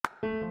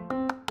Hey,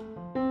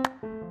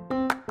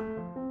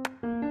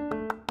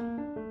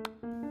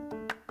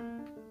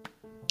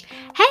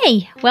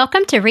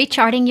 welcome to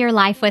Recharting Your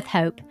Life with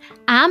Hope.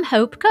 I'm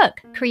Hope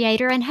Cook,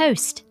 creator and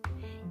host.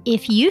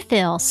 If you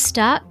feel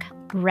stuck,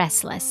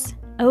 restless,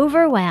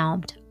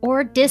 overwhelmed,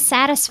 or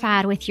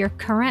dissatisfied with your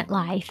current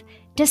life,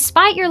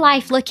 despite your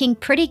life looking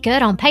pretty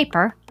good on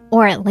paper,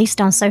 or at least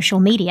on social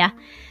media,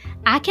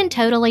 I can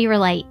totally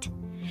relate.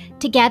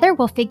 Together,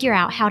 we'll figure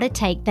out how to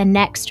take the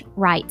next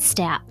right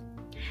step.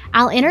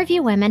 I'll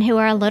interview women who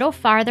are a little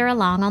farther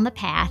along on the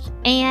path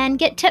and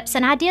get tips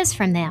and ideas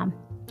from them.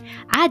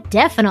 I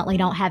definitely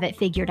don't have it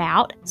figured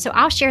out, so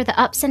I'll share the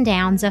ups and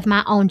downs of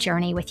my own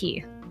journey with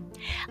you.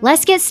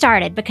 Let's get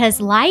started because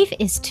life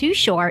is too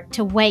short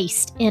to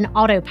waste in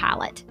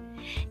autopilot.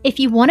 If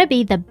you want to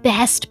be the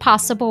best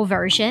possible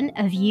version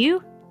of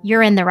you,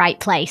 you're in the right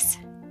place.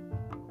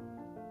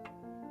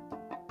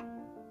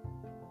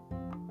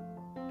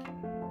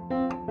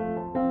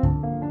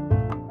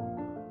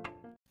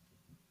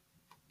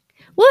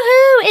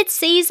 Woohoo! It's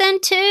season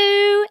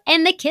 2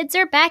 and the kids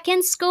are back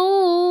in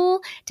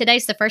school.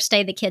 Today's the first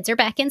day the kids are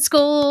back in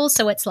school,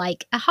 so it's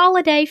like a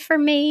holiday for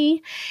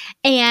me.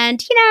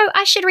 And,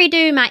 I should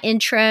redo my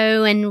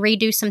intro and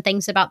redo some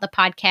things about the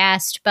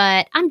podcast,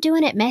 but I'm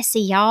doing it messy,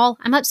 y'all.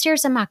 I'm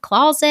upstairs in my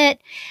closet.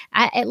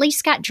 I at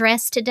least got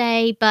dressed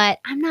today, but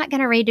I'm not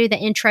going to redo the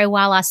intro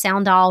while I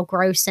sound all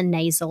gross and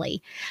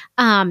nasally.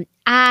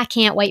 I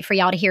can't wait for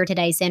y'all to hear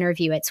today's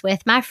interview. It's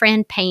with my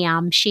friend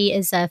Pam. She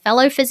is a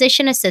fellow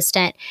physician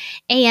assistant,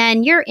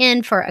 and you're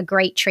in for a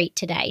great treat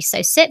today.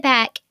 So sit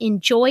back,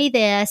 enjoy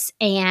this,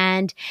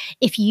 and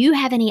if you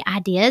have any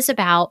ideas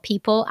about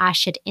people I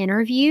should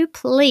interview,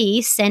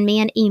 please send me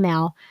an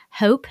email,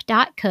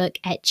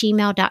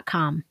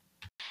 hope.cook@gmail.com.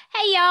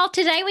 Hey, y'all.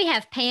 Today we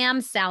have Pam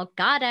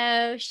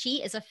Salgado.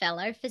 She is a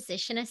fellow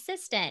physician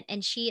assistant,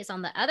 and she is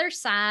on the other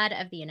side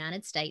of the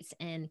United States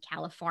in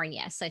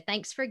California. So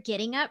thanks for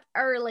getting up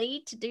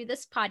early to do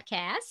this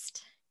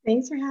podcast.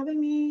 Thanks for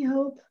having me,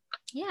 Hope.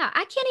 Yeah,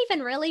 I can't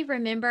even really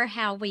remember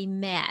how we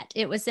met.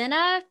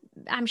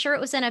 I'm sure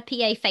it was in a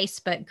PA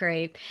Facebook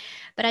group,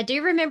 but I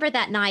do remember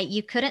that night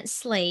you couldn't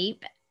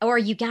sleep. Or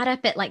you got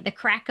up at like the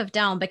crack of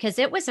dawn because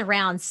it was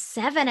around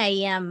 7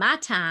 a.m. my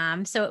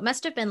time. So it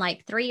must have been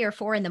like 3 or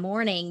 4 in the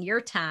morning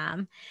your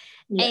time.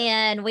 Yeah.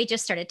 And we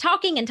just started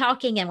talking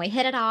and we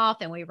hit it off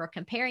and we were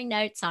comparing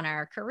notes on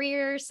our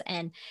careers.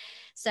 And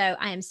so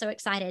I am so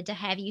excited to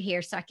have you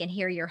here so I can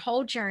hear your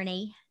whole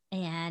journey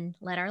and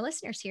let our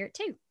listeners hear it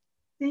too.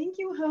 Thank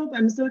you, Hope.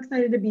 I'm so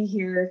excited to be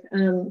here.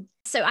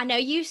 So I know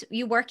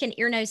you work in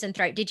ear, nose, and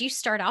throat. Did you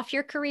start off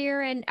your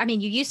career?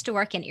 You used to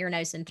work in ear,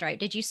 nose, and throat.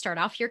 Did you start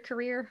off your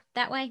career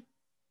that way?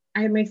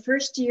 I had my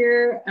first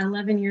year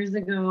 11 years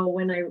ago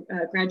when I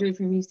graduated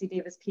from UC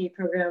Davis PA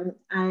program.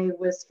 I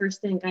was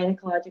first in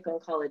gynecologic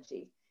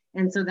oncology.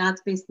 And so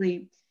that's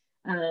basically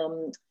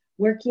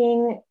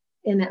working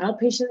in an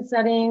outpatient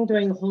setting,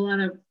 doing a whole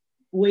lot of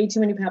way too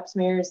many pap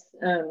smears,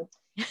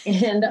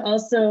 and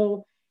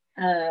also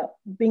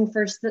being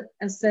first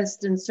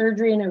assist in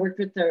surgery. And I worked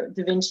with the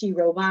Da Vinci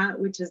robot,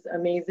 which is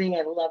amazing.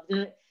 I loved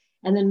it.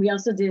 And then we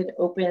also did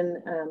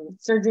open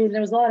surgery.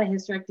 There was a lot of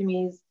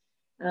hysterectomies,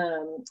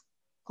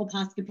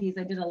 colposcopies.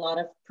 I did a lot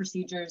of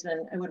procedures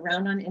and I would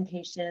round on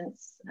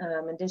inpatients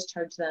and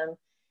discharge them.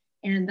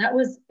 And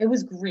it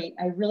was great.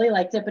 I really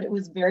liked it, but it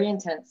was very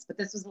intense. But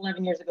this was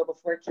 11 years ago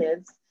before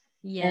kids.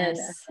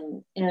 Yes.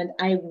 And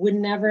I would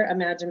never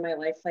imagine my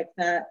life like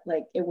that.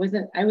 Like I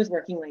was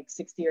working like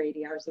 60 or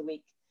 80 hours a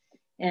week.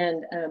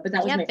 And, but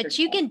that was my but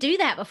you job. can do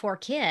that before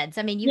kids.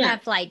 You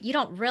have you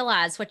don't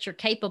realize what you're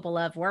capable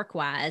of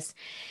work-wise.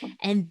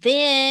 And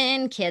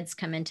then kids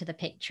come into the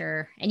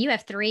picture and you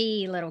have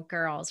 3 little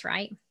girls,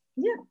 right?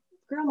 Yeah.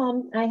 Girl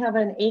mom. I have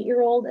an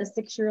 8-year-old, a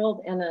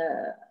 6-year-old, and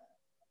a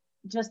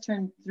just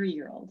turned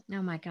 3-year-old.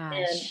 Oh my gosh.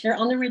 And they're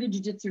on their way to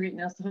jiu-jitsu right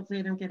now. So hopefully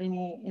I don't get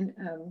any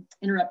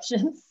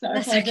interruptions. So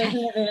that's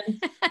okay.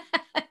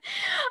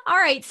 All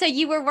right. So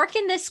you were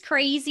working this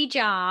crazy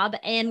job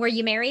and were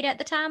you married at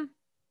the time?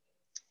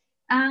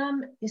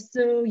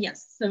 So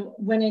yes. So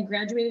when I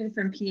graduated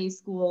from PA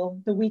school,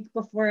 2 weeks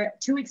before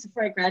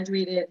I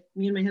graduated,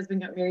 me and my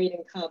husband got married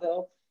in Cabo.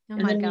 Oh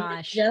and my then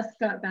gosh. We just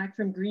got back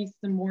from Greece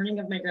the morning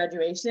of my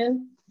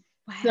graduation.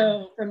 Wow.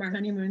 So from our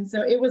honeymoon.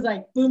 So it was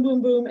like boom,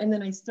 boom, boom. And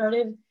then I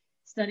started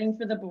studying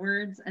for the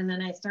boards. And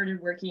then I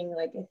started working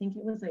I think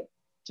it was like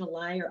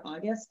July or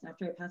August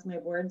after I passed my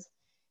boards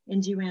in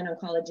GYN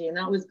oncology. And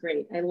that was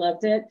great. I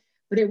loved it,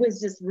 but it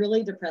was just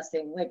really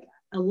depressing. Like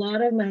a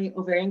lot of my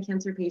ovarian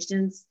cancer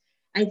patients,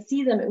 I'd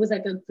see them, it was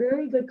like a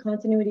very good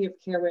continuity of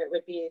care where it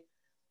would be,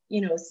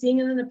 seeing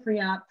them in the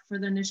pre-op for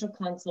the initial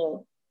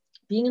consult,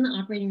 being in the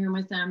operating room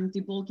with them,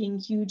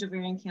 debulking huge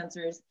ovarian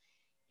cancers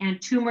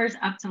and tumors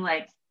up to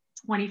like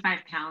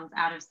 25 pounds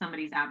out of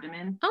somebody's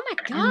abdomen. Oh my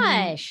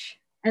gosh.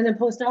 And then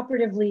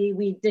post-operatively,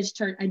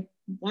 I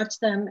watched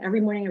them every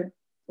morning. I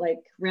would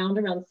round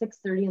around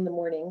 6:30 in the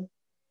morning.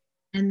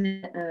 And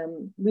then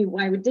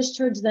I would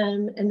discharge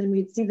them and then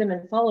we'd see them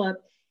in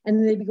follow-up. And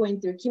then they'd be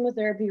going through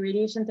chemotherapy,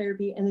 radiation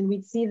therapy, and then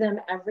we'd see them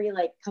every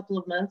like couple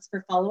of months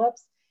for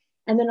follow-ups.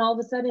 And then all of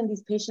a sudden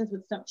these patients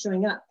would stop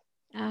showing up.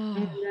 And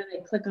then I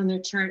click on their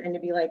chart and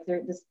it'd be like,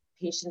 this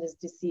patient is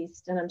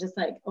deceased. And I'm just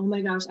like, oh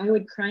my gosh, I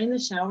would cry in the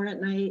shower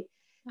at night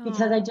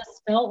because I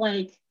just felt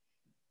like,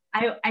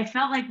 I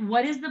felt like,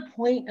 what is the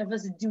point of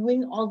us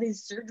doing all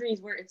these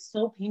surgeries where it's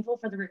so painful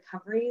for the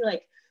recovery?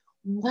 Like,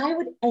 why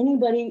would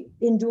anybody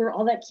endure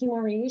all that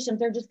chemo radiation if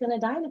they're just going to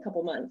die in a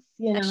couple months,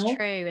 you know? That's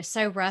true. It's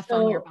so rough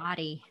on your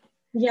body.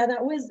 Yeah,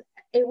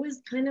 it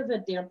was kind of a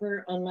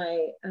damper on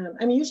my,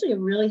 I'm usually a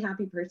really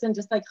happy person,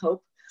 just like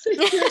Hope.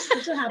 You're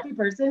such a happy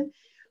person,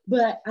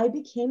 but I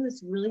became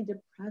this really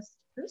depressed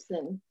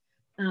person.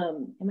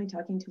 Am I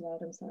talking too loud?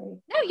 I'm sorry.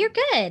 No, you're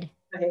good.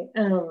 Okay.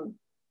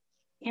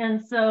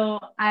 And so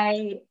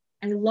I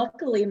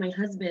luckily, my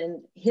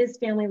husband, his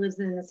family lives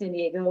in San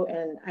Diego,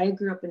 and I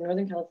grew up in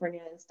Northern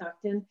California in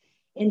Stockton.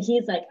 And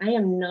he's like, I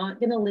am not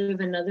going to live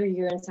another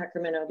year in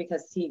Sacramento,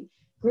 because he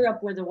grew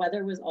up where the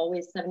weather was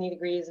always 70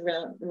 degrees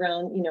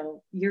around, you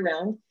know, year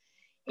round.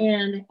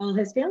 And all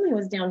his family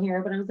was down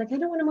here, but I was like, I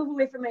don't want to move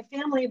away from my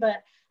family,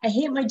 but I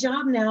hate my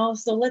job now.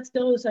 So let's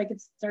go so I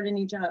could start a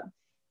new job.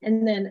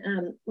 And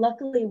then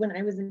luckily, when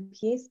I was in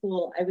PA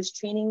school, I was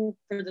training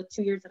for the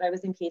 2 years that I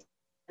was in PA.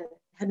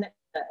 Had met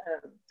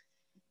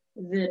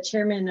the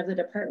chairman of the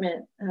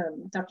department,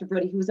 Dr.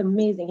 Brody, who was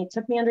amazing. He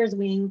took me under his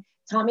wing,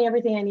 taught me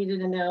everything I needed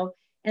to know.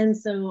 And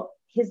so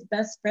his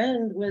best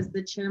friend was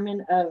the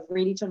chairman of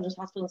Rady Children's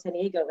Hospital in San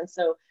Diego. And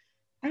so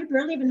I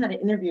barely even had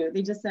an interview.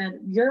 They just said,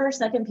 you're our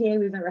second PA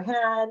we've ever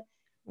had.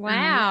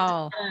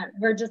 Wow.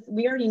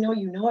 We already know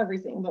you know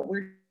everything, but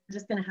we're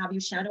just going to have you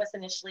shadow us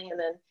initially. And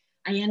then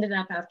I ended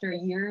up, after a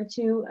year or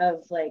two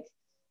of like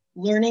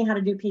learning how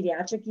to do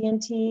pediatric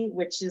ENT,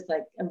 which is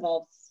like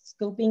involves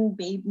scoping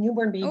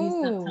newborn babies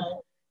up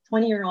to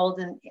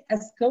 20-year-olds. And a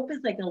scope is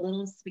like a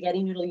little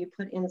spaghetti noodle you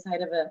put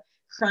inside of a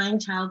crying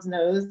child's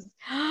nose,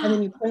 and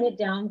then you point it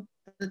down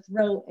the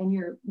throat, and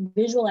you're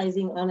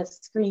visualizing on a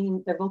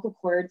screen their vocal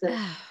cords and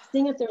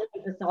seeing if there's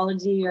like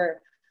pathology,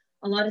 or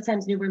a lot of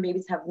times newborn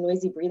babies have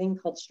noisy breathing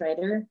called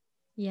stridor.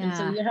 Yeah. And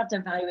so you have to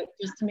evaluate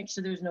just to make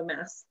sure there's no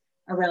mass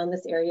around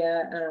this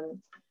area,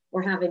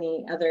 or have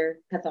any other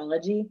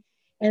pathology.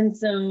 And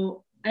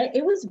so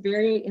it was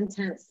very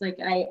intense. Like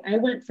I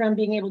went from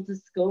being able to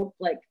scope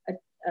like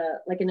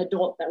an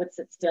adult that would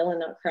sit still and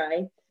not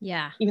cry.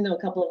 Yeah. Even though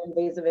a couple of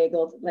invasive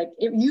vagal, like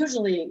it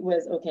usually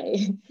was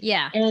okay.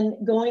 Yeah. And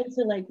going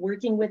to like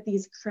working with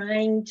these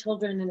crying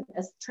children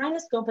and trying to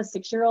scope a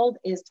 6-year-old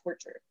is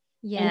torture.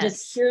 Yeah. And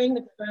just hearing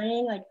the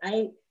crying, like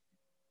I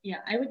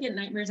would get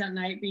nightmares at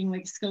night being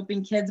like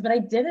scoping kids, but I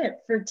did it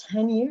for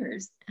 10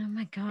 years. Oh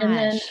my gosh. And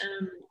then,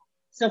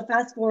 so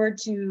fast forward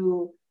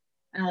to,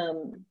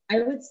 I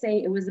would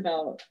say it was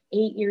about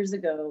 8 years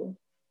ago.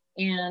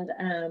 And,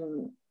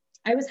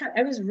 I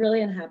was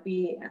really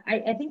unhappy.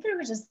 I think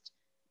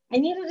I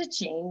needed a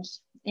change.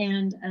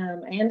 And,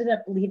 I ended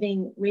up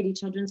leaving Rady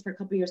Children's for a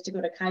couple of years to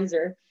go to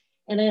Kaiser.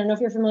 And I don't know if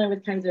you're familiar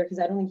with Kaiser, because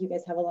I don't think you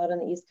guys have a lot on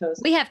the East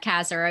Coast. We have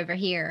Kaiser over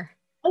here.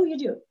 Oh, you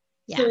do?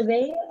 Yeah. So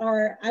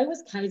I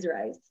was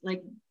Kaiserized.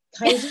 Like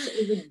Kaiser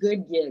is a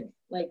good gig.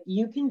 Like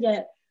you can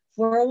get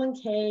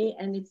 401k,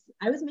 and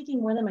I was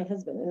making more than my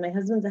husband, and my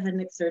husband's a head and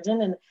neck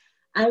surgeon, and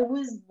I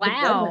was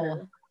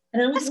wow.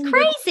 And I was That's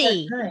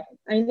crazy.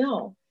 I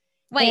know.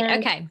 Wait,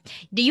 okay.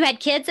 Do you had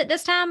kids at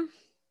this time?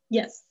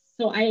 Yes.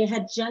 So I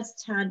had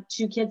just had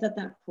 2 kids at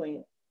that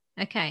point.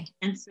 Okay.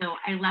 And so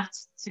I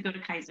left to go to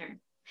Kaiser.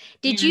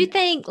 Did you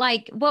think,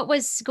 like, what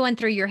was going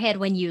through your head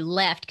when you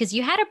left? Because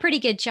you had a pretty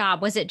good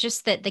job. Was it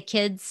just that the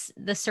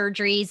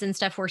surgeries and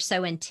stuff were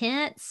so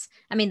intense?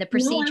 I mean, the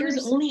procedures?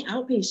 No, I was only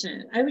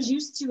outpatient. I was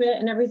used to it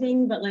and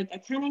everything, but like I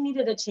kind of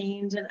needed a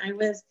change. And I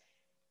was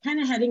kind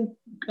of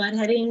butt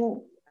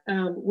heading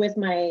with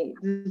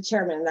the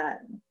chairman that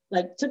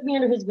like took me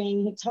under his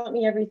wing. He taught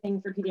me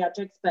everything for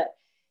pediatrics, but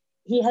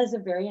he has a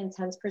very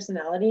intense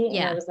personality.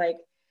 And I was like,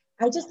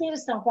 I just need to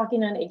stop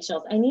walking on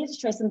eggshells. I need to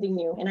try something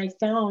new. And I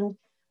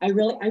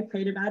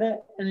prayed about it.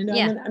 And I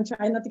know I'm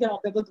trying not to get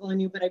all biblical on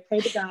you, but I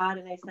prayed to God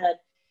and I said,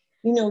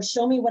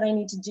 show me what I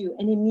need to do.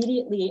 And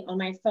immediately on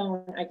my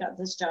phone, I got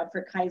this job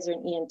for Kaiser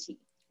and ENT.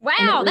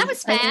 Wow, that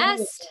was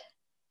fast.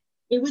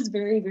 It was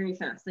very, very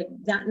fast. Like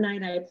that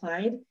night I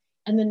applied.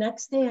 And the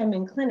next day I'm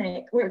in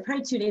clinic, or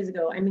probably 2 days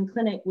ago, I'm in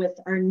clinic with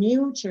our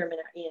new chairman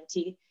at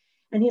ENT.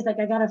 And he's like,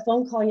 I got a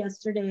phone call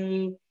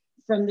yesterday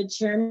from the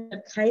chairman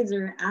of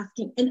Kaiser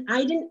asking, and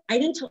I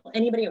didn't tell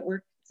anybody at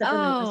work except for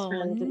my best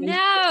friend.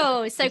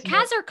 No. So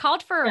Kaiser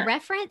called for a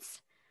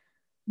reference?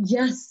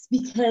 Yes,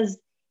 because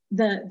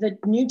the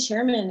new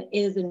chairman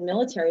is in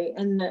military,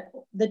 and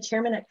the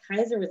chairman at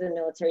Kaiser was in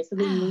military. So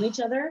they knew each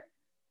other.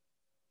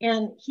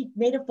 And he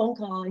made a phone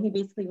call and he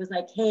basically was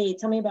like, hey,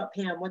 tell me about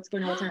Pam. What's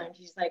going on with her? And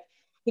she's like,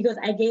 he goes,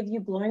 I gave you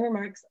glowing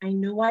remarks. I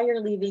know why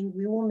you're leaving.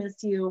 We will miss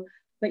you,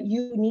 but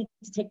you need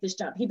to take this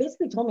job. He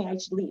basically told me I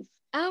should leave.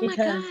 Oh my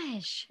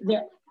gosh.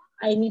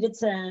 I needed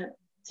to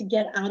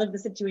get out of the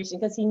situation,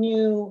 because he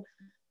knew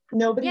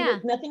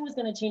nothing was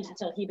going to change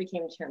until he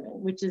became chairman,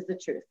 which is the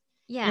truth.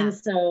 Yeah. And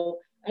so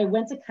I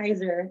went to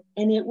Kaiser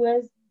and it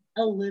was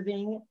a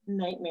living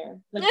nightmare.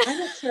 Like, I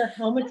don't care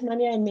how much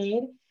money I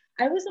made.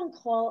 I was on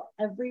call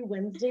every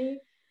Wednesday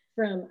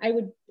I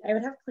would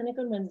have clinic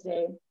on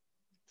Wednesday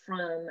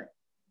from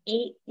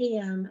 8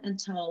 a.m.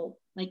 until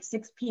like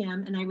 6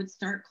 p.m. And I would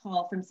start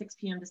call from 6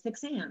 p.m. to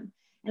 6 a.m.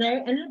 And I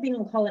ended up being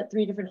on call at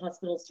 3 different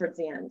hospitals towards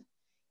the end.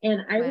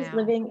 And I was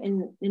living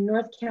in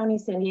North County,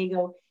 San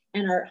Diego,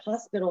 and our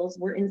hospitals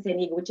were in San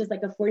Diego, which is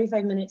like a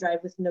 45-minute drive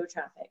with no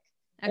traffic.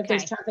 Okay. If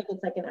there's traffic,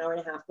 it's like an hour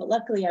and a half. But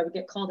luckily, I would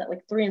get called at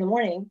like 3 in the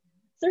morning.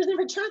 So there's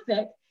never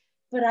traffic.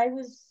 But I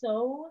was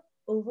so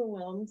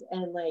overwhelmed.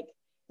 And like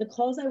the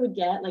calls I would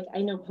get, like,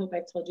 I know, Hope,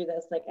 I've told you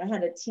this, like I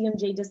had a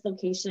TMJ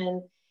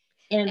dislocation.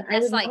 And I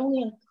was like,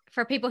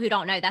 for people who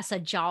don't know, that's a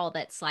jaw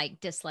that's like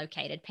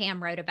dislocated.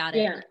 Pam wrote about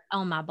it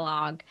on my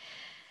blog.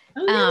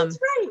 Oh, yeah, that's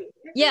right.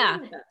 Yeah.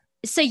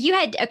 So you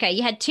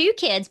had 2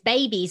 kids,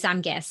 babies,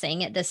 I'm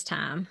guessing, at this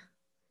time.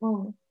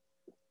 Oh,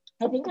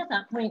 I think at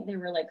that point they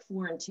were like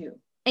 4 and 2.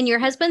 And your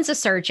husband's a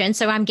surgeon,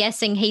 so I'm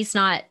guessing he's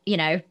not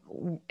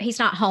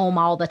home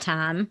all the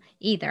time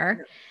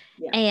either.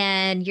 Yeah.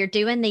 And you're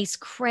doing these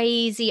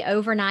crazy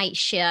overnight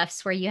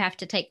shifts where you have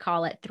to take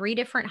call at 3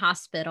 different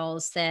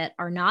hospitals that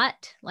are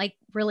not like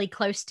really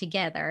close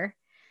together.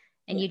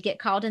 And you'd get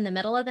called in the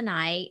middle of the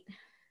night.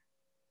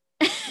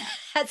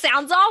 That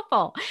sounds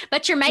awful,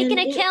 but you're making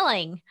a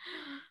killing.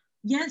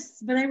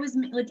 Yes, but I was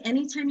like,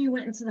 anytime you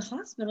went into the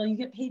hospital, you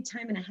get paid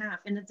time and a half,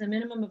 and it's a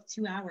minimum of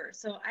 2 hours.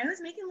 So I was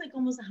making like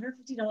almost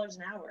 $150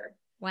 an hour.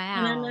 Wow.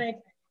 And I'm like,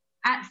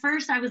 at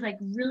first I was like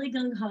really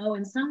gung ho,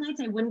 and some nights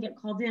I wouldn't get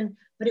called in,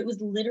 but it was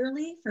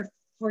literally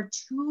for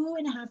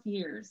 2.5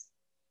 years.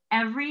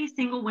 Every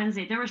single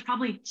Wednesday, there was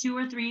probably 2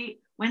 or 3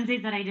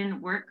 Wednesdays that I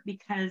didn't work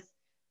because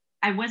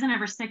I wasn't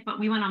ever sick, but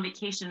we went on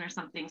vacation or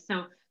something.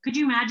 So could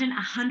you imagine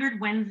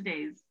 100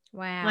 Wednesdays?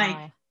 Wow.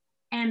 Like,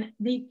 and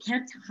they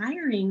kept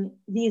hiring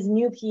these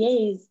new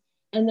PAs.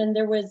 And then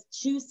there was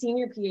 2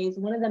 senior PAs.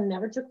 One of them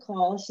never took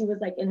call. She was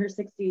like in her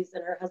 60s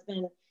and her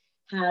husband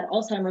had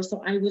Alzheimer's.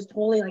 So I was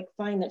totally like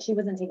fine that she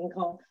wasn't taking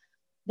call.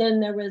 Then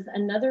there was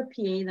another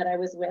PA that I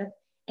was with,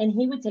 and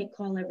he would take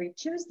call every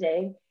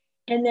Tuesday.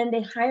 And then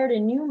they hired a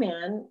new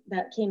man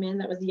that came in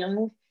that was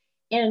young,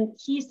 and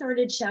he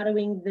started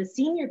shadowing the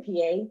senior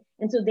PA.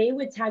 And so they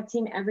would tag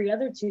team every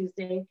other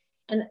Tuesday.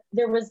 And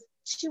there was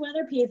 2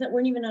 other PAs that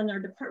weren't even on our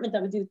department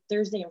that would do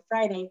Thursday and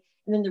Friday.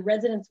 And then the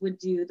residents would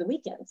do the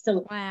weekends.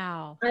 So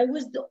wow, I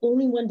was the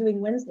only one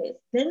doing Wednesdays.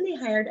 Then they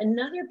hired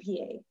another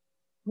PA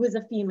who was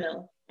a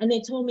female. And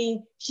they told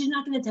me, she's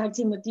not going to tag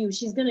team with you.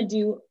 She's going to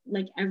do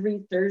like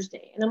every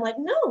Thursday. And I'm like,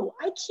 no,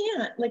 I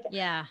can't. Like,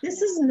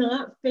 this is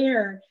not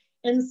fair.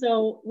 And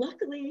so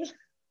luckily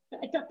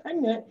I got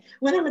pregnant,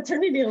 went on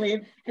maternity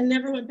leave, and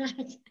never went back.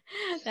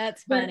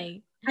 That's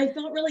funny. But I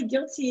felt really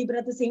guilty, but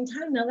at the same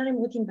time, now that I'm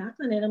looking back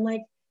on it, I'm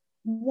like,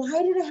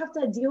 why did I have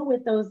to deal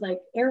with those like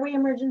airway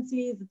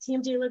emergencies, the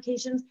TMJ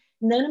locations?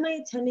 None of my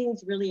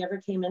attendings really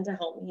ever came in to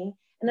help me.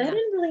 And I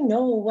didn't really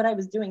know what I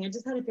was doing. I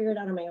just had to figure it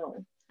out on my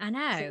own. I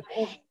know.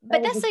 So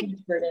but that's a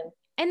huge burden.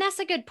 And that's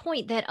a good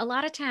point, that a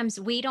lot of times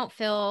we don't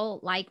feel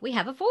like we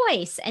have a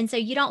voice. And so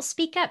you don't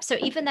speak up. So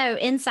even though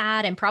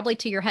inside and probably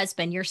to your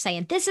husband, you're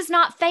saying, this is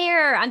not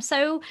fair. I'm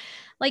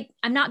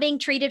not being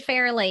treated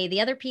fairly.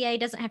 The other PA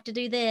doesn't have to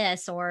do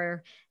this,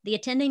 or the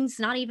attending's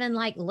not even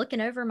like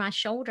looking over my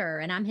shoulder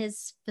and I'm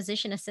his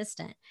physician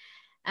assistant.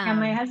 And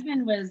my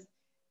husband was,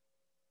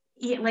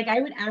 I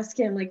would ask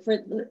him,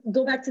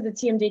 go back to the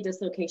TMJ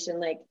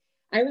dislocation,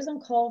 I was on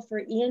call for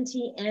ENT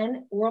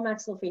and oral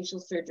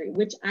maxillofacial surgery,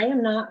 which I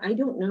don't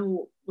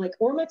know,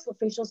 oral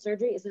maxillofacial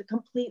surgery is a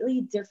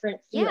completely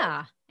different field.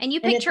 Yeah. And you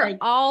picture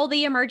all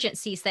the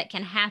emergencies that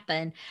can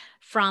happen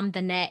from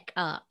the neck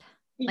up.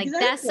 Exactly.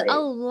 That's a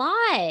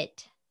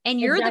lot.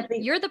 And you're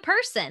the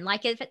person,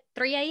 if at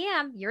 3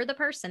 a.m., you're the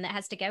person that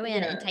has to go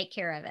in and take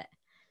care of it.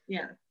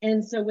 Yeah.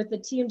 And so with the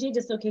TMJ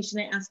dislocation,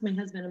 I asked my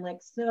husband, I'm like,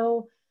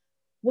 so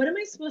what am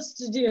I supposed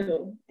to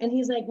do? And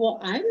he's like, well,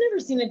 I've never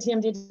seen a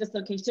TMJ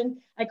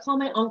dislocation. I call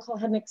my on-call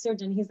head neck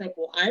surgeon. He's like,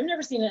 well, I've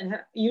never seen it.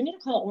 You need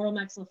to call oral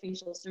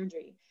maxillofacial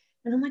surgery.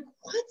 And I'm like,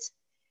 what?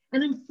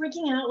 And I'm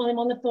freaking out while I'm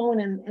on the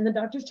phone, and the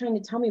doctor's trying to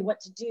tell me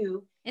what to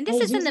do. And this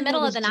is in the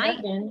middle of the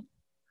night?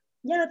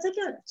 Yeah, it's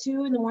at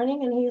 2 in the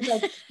morning. And he's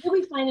like, you'll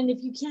be fine. And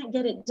if you can't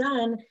get it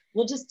done,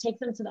 we'll just take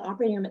them to the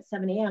operating room at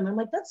 7 a.m. I'm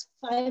like, that's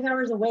 5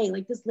 hours away.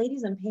 This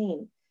lady's in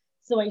pain.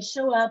 So I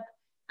show up.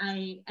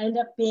 I end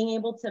up being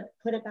able to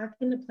put it back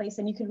into place,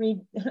 and you can read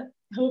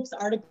Hope's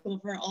article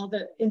for all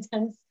the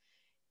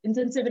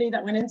intensivity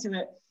that went into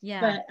it. Yeah.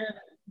 But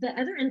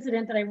the other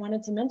incident that I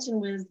wanted to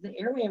mention was the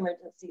airway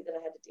emergency that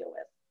I had to deal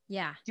with.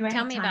 Yeah.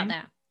 Tell me about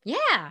that.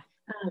 Yeah.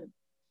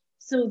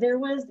 So there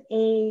was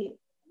a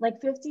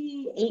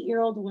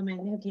 58-year-old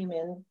woman who came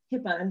in,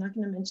 HIPAA, I'm not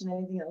going to mention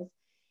anything else.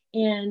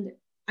 And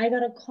I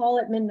got a call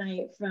at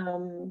midnight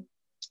from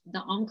the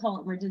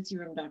on-call emergency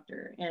room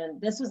doctor.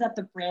 And this was at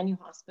the brand new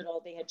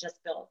hospital they had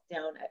just built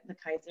down at the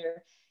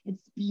Kaiser.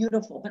 It's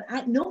beautiful,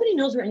 but nobody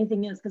knows where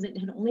anything is because it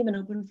had only been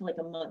open for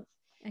a month.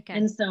 Okay.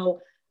 And so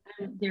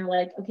they're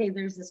like, okay,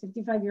 there's this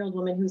 55-year-old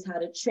woman who's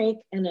had a trach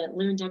and a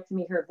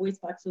laryngectomy. Her voice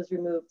box was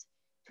removed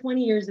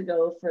 20 years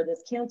ago for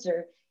this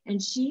cancer.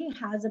 And she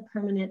has a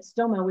permanent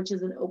stoma, which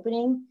is an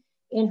opening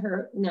in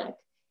her neck.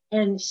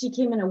 And she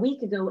came in a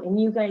week ago, and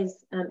you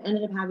guys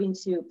ended up having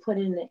to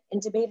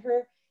intubate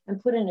her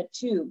and put in a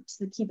tube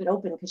to keep it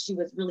open because she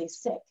was really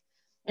sick.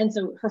 And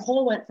so her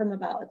hole went from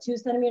about a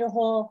 2-centimeter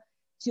hole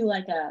to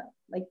like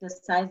the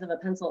size of a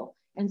pencil.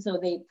 And so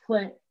they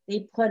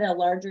put a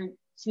larger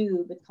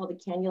tube, it's called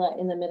a cannula,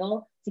 in the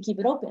middle to keep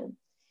it open.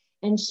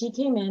 And she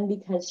came in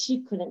because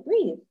she couldn't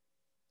breathe,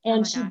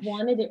 and she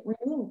wanted it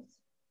removed.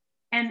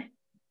 And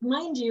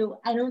mind you,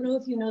 I don't know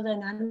if you know the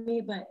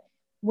anatomy, but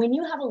when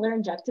you have a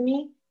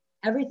laryngectomy,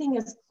 everything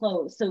is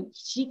closed. So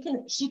she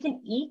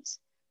can eat,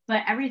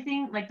 but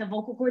everything, like the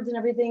vocal cords and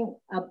everything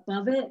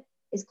above it,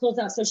 is closed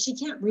out. So she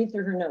can't breathe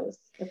through her nose,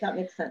 if that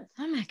makes sense.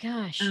 Oh my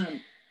gosh.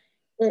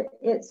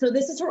 So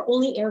this is her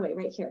only airway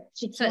right here.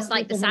 So it's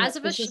like the size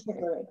of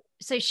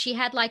so she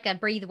had like a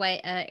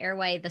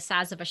airway the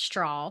size of a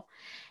straw,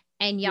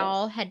 and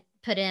y'all had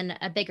put in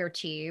a bigger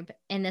tube,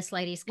 and this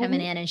lady's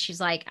coming in and she's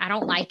like, I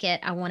don't like it.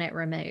 I want it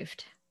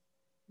removed.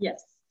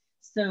 Yes.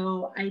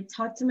 So I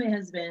talked to my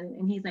husband,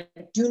 and he's like,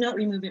 do not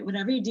remove it.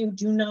 Whatever you do,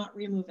 do not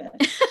remove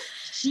it.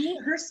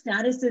 Her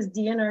status is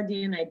DNR,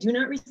 DNI. Do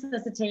not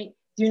resuscitate.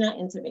 Do not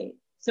intubate.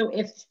 So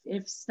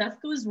if stuff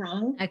goes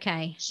wrong,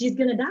 she's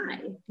gonna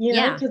die. You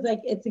know, because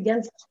like it's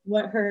against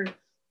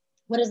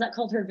what is that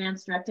called? Her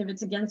advanced directive.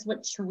 It's against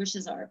what her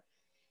wishes are.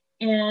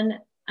 And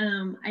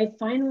I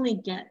finally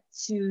get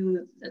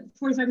to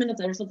 45 minutes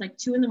later, so it's like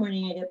 2 a.m.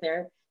 I get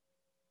there,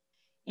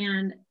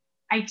 and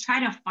I try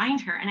to find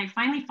her, and I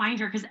finally find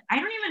her because I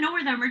don't even know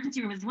where the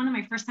emergency room is. It's one of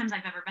my first times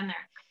I've ever been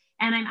there.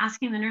 And I'm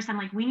asking the nurse, I'm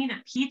like, we need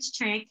a peach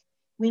trach.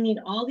 We need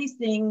all these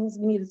things.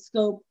 We need a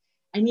scope.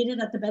 I need it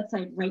at the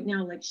bedside right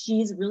now. Like,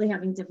 she's really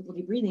having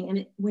difficulty breathing.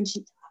 And when she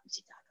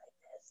talked like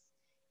this,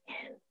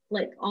 and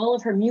like all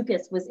of her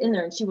mucus was in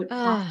there, and she would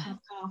cough.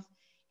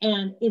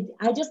 And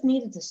I just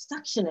needed to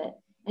suction it.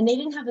 And they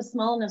didn't have a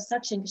small enough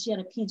suction because she had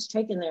a peach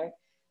trach in there.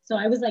 So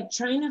I was like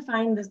trying to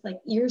find this like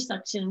ear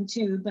suction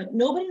too, but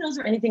nobody knows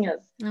where anything is.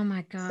 Oh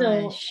my gosh.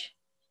 So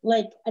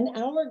like an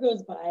hour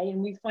goes by,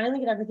 and we finally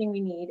get everything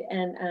we need.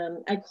 And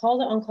I call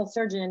the on-call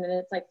surgeon, and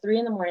it's like 3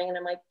 a.m. and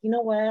I'm like, you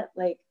know what?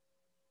 Like,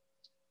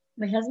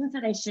 my husband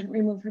said I shouldn't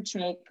remove her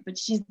trach, but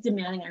she's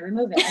demanding I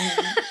remove it.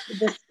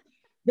 And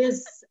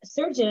this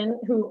surgeon,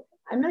 who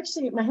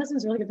my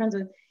husband's really good friends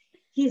with,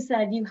 he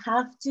said, you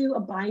have to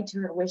abide to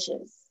her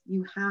wishes.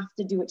 You have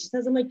to do what she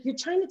says. I'm like, you're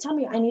trying to tell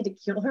me I need to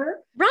kill her?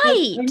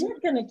 Right. Like, I'm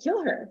not going to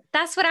kill her.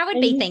 That's what I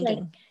would be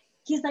thinking.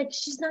 He's like,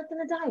 she's not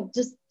going to die.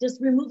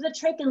 Just remove the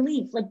trach and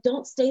leave. Like,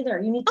 don't stay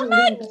there. You need to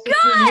leave. Oh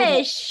my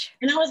gosh.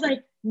 And I was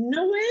like,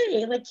 no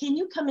way. Like, can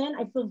you come in?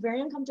 I feel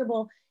very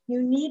uncomfortable.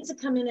 You need to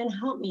come in and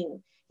help me.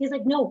 He's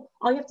like, no,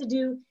 all you have to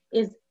do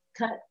is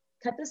cut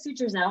the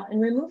sutures out and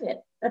remove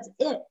it. That's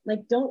it.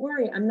 Like, don't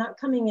worry. I'm not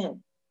coming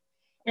in.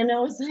 And I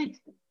was like,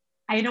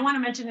 I don't want to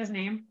mention his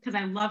name because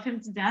I love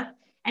him to death.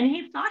 And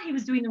he thought he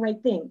was doing the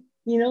right thing.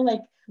 You know, like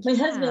my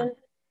husband,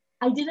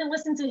 I didn't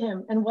listen to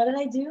him. And what did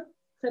I do?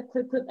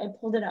 Clip. I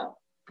pulled it out.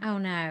 Oh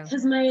no.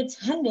 Because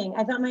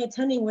I thought my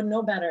attending would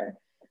know better.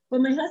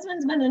 But my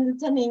husband's been an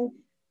attending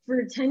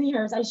for 10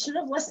 years. I should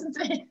have listened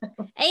to him.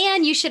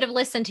 And you should have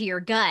listened to your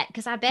gut,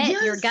 because I bet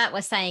your gut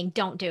was saying,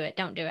 don't do it.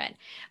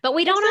 But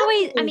we don't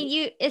always, I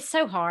mean, it's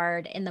so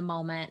hard in the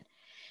moment.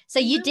 So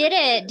you did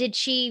it.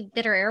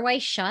 Did her airway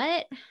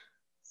shut?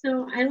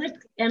 So I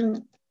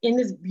am in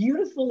this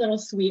beautiful little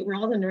suite where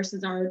all the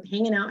nurses are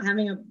hanging out,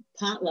 having a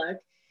potluck.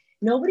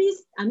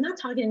 I'm not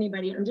talking to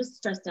anybody. I'm just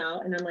stressed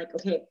out. And I'm like,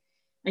 okay,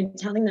 I'm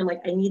telling them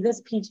like, I need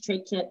this peach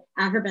trach kit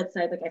at her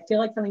bedside. Like, I feel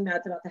like something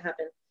bad's about to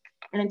happen.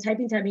 And I'm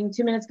typing.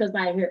 2 minutes goes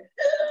by. I hear,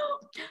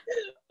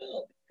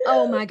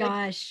 oh my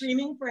gosh,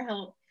 screaming for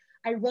help.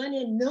 I run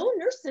in. No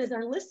nurses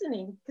are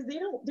listening because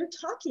they're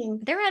talking.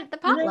 They're at the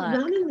potluck. And I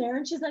run in there,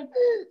 and she's like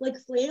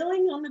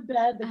flailing on the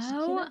bed, that she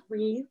can't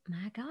breathe.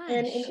 My gosh.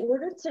 And in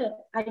order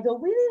I go,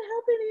 we need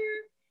help in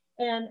here.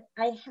 And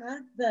I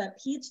had the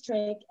peach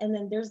trach, and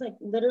then there's like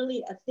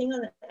literally a thing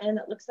on the end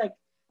that looks like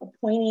a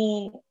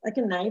pointy, like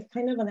a knife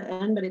kind of on the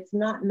end, but it's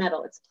not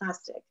metal, it's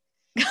plastic.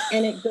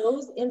 And it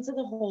goes into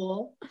the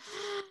hole,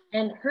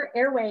 and her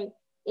airway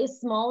is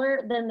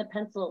smaller than the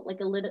pencil,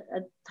 like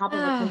a top of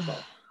a pencil.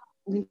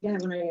 We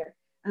have one right here.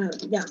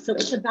 Yeah, so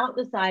it's about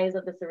the size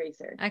of this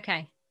eraser.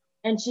 Okay.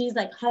 And she's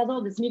like, has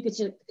all this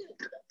mucus.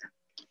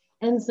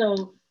 And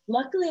so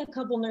luckily a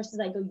couple nurses,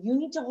 I go, you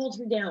need to hold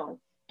her down.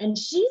 And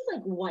she's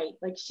like white,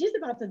 like she's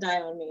about to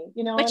die on me,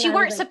 you know. But you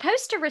weren't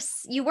supposed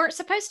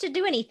to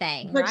do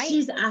anything, but right?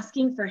 She's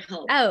asking for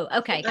help. Oh,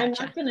 okay,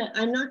 gotcha.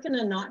 I'm not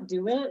gonna not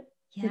do it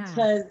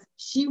because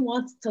she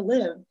wants to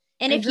live.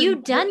 And if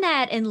you'd done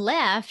that and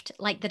left,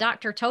 like the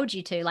doctor told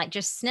you to, like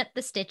just snip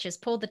the stitches,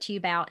 pull the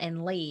tube out,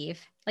 and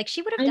leave, like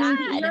she would have died.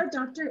 Mean,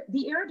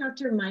 the ER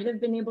doctor might have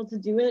been able to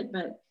do it,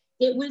 but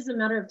it was a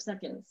matter of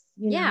seconds.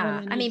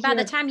 I mean, by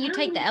the time you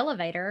take the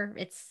elevator,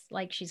 it's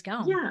like she's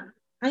gone. Yeah.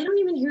 I don't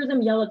even hear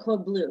them yell a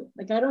code blue.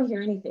 Like, I don't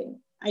hear anything.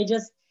 I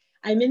just,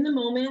 I'm in the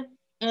moment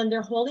and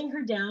they're holding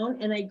her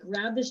down and I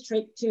grab this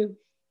trach tube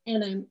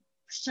and I'm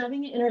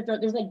shoving it in her throat.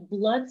 There's like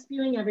blood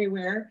spewing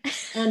everywhere.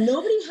 And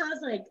nobody has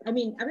like, I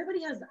mean,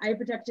 everybody has eye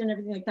protection and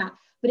everything like that,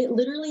 but it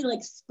literally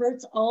like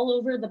spurts all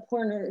over the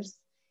corners.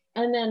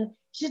 And then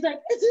she's like,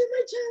 it's in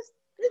my chest.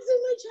 It's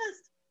in my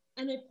chest.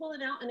 And I pull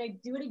it out and I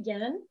do it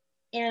again.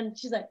 And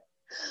she's like,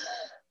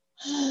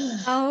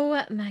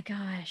 oh my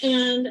gosh.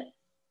 And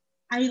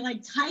I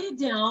like tied it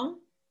down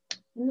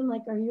and I'm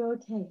like, are you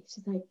okay?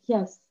 She's like,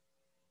 yes.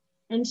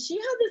 And she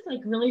had this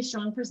like really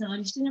strong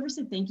personality. She never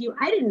said thank you.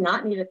 I did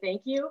not need a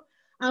thank you.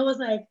 I was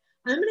like,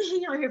 I'm going to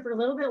hang out here for a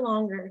little bit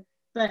longer,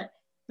 but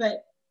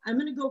I'm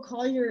going to go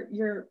call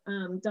your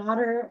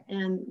daughter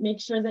and make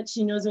sure that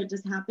she knows what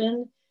just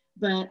happened.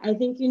 But I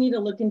think you need to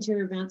look into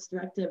your advance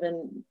directive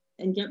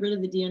and get rid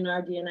of the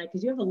DNR, DNI,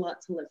 because you have a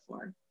lot to live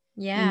for.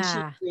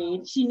 Yeah.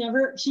 And she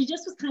agreed. She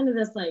just was kind of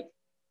this like,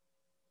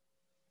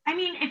 I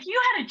mean, if you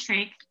had a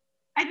trach,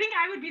 I think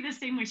I would be the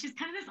same way. She's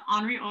kind of this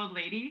ornery old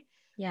lady.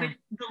 Yeah. But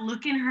the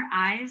look in her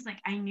eyes, like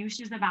I knew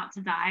she was about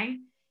to die.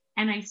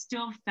 And I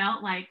still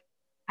felt like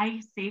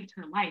I saved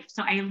her life.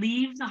 So I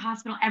leave the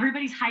hospital.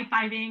 Everybody's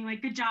high-fiving,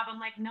 like, good job. I'm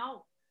like,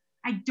 no,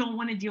 I don't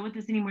want to deal with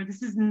this anymore.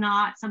 This is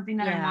not something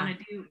that I want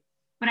to do.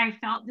 But I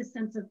felt this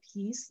sense of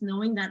peace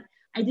knowing that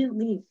I didn't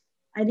leave.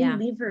 I didn't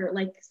leave her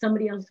like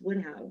somebody else would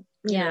have.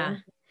 You know?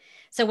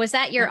 So was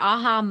that your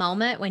aha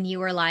moment when you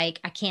were like,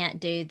 I can't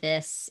do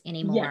this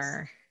anymore?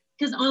 Yes.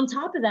 Because on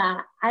top of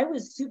that, I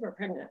was super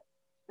pregnant.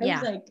 I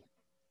was like,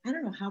 I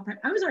don't know how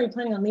pregnant. I was already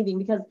planning on leaving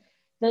because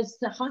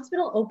the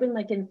hospital opened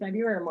like in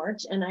February or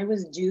March, and I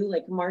was due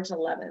like March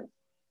 11th.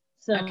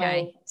 So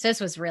so this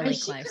was really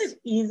she close. could have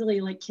easily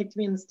like kicked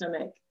me in the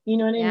stomach. You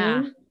know what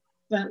I mean?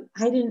 But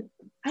I didn't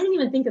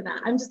even think of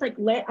that. I'm just like,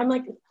 I'm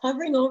like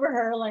hovering over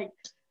her, like,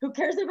 who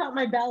cares about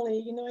my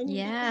belly? You know, I need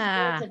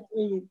this girl to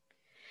breathe.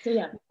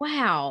 So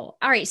Wow.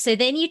 All right. So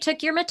then you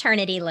took your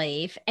maternity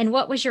leave, and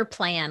what was your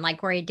plan?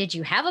 Like, did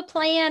you have a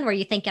plan? Were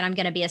you thinking I'm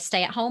going to be a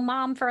stay-at-home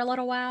mom for a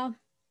little while?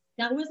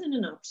 That wasn't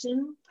an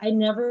option.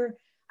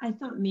 I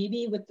thought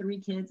maybe with 3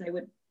 kids,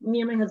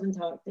 me and my husband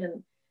talked,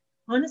 and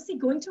honestly,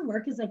 going to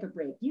work is like a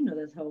break. You know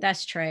this, Hope.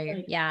 That's true.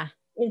 Like, yeah.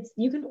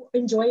 You can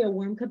enjoy a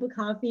warm cup of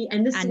coffee,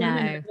 and this is what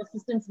my medical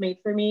assistants made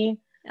for me.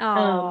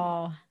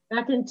 Oh.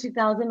 Back in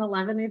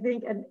 2011, I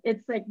think, and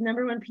it's like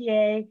 #1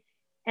 PA,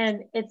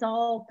 and it's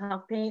all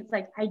puff paints.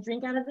 Like I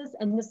drink out of this,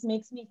 and this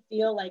makes me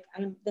feel like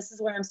this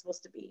is where I'm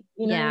supposed to be.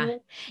 You know what I mean?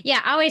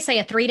 Yeah. I always say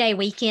a 3-day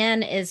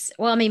weekend is,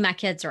 well, I mean, my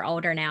kids are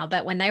older now,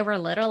 but when they were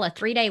little, a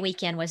 3-day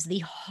weekend was the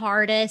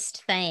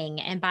hardest thing.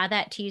 And by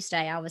that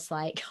Tuesday, I was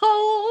like,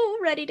 oh,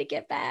 ready to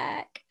get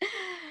back.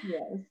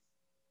 Yes.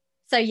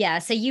 So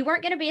you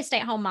weren't going to be a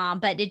stay-at-home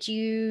mom, but did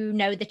you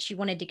know that you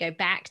wanted to go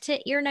back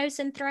to ear, nose,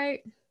 and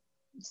throat?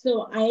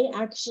 So I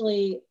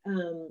actually,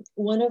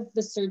 one of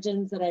the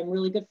surgeons that I'm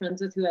really good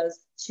friends with, who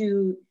has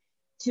two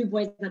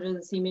boys that are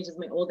the same age as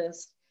my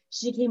oldest,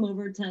 she came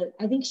over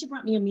I think she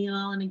brought me a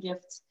meal and a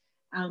gift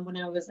when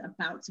I was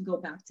about to go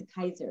back to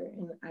Kaiser.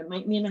 And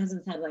me and my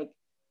husband said, like,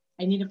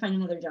 I need to find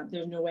another job.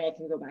 There's no way I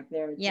can go back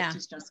there. It's just too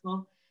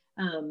stressful.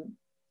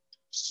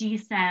 She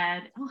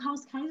said, oh,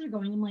 how's Kaiser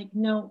going? I'm like,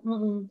 no,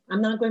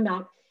 I'm not going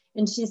back.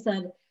 And she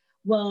said,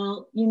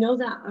 well, you know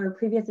that our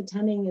previous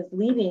attending is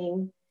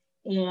leaving,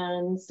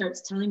 and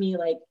starts telling me,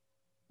 like,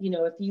 you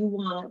know, if you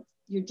want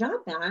your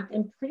job back,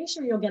 I'm pretty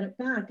sure you'll get it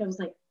back. I was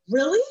like,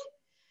 really?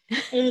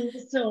 And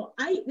so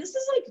this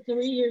is like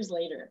 3 years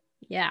later.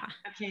 Yeah.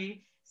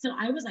 Okay. So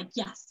I was like,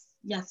 yes.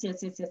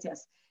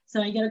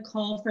 So I get a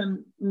call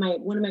from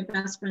one of my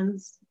best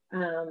friends,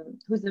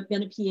 who's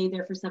been a PA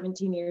there for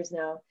 17 years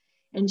now.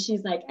 And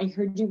she's like, I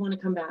heard you want to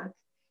come back.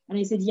 And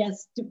I said,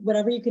 yes, do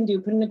whatever you can do,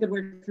 put in a good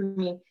word for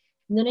me.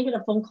 And then I get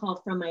a phone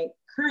call from my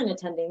current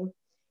attending.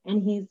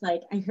 And he's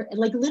like, I heard,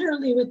 like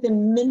literally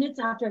within minutes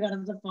after I got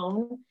off the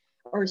phone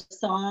or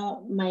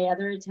saw my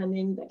other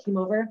attending that came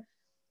over,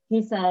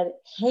 he said,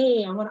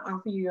 hey, I want to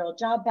offer you your old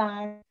job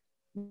back.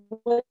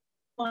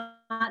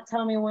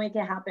 Tell me when it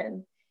can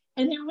happen.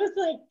 And it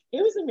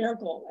was a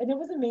miracle. And it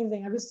was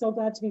amazing. I was so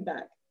glad to be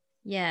back.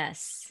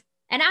 Yes.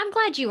 And I'm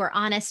glad you were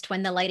honest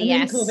when the lady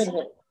asked. COVID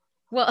hit.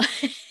 Well,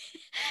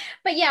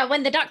 but yeah,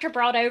 when the doctor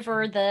brought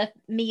over the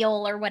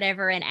meal or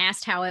whatever and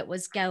asked how it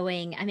was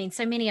going, I mean,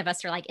 so many of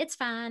us are like, it's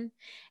fine,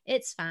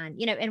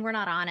 you know, and we're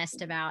not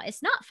honest about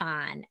it's not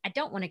fine. I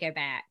don't want to go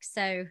back.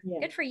 So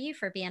good for you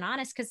for being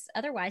honest, because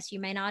otherwise you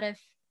may not have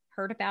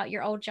heard about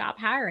your old job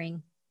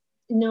hiring.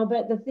 No,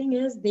 but the thing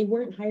is, they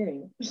weren't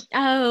hiring.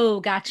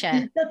 Oh,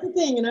 gotcha. That's the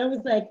thing. And I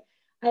was like,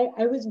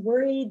 I was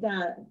worried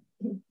that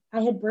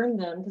I had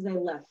burned them because I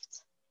left,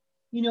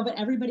 you know, but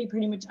everybody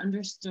pretty much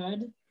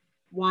understood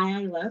why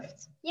I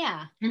left.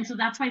 Yeah. And so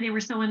that's why they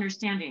were so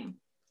understanding.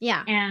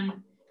 Yeah. And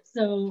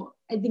so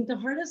I think the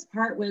hardest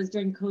part was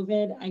during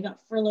COVID, I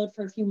got furloughed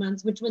for a few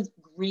months, which was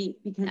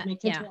great because my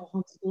kids were all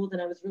homeschooled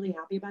and I was really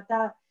happy about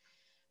that.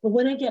 But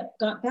when I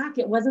got back,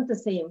 it wasn't the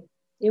same.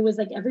 It was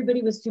like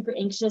everybody was super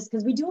anxious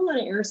because we do a lot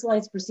of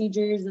aerosolized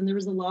procedures and there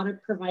was a lot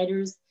of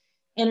providers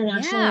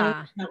internationally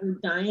Yeah. that were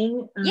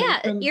dying.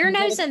 Yeah. From Ear, COVID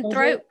nose, and exposure.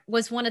 throat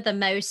was one of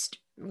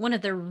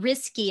the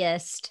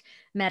riskiest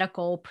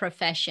medical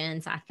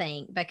professions, I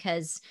think,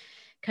 because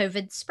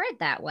COVID spread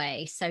that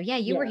way. So yeah,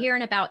 you were Yeah,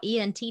 hearing about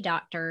ENT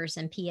doctors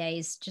and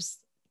PAs just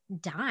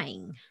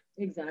dying.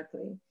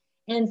 exactly.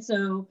 And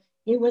so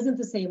it wasn't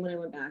the same when I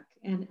went back.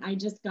 And I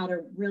just got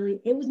a really,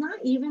 it was not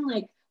even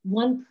like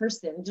one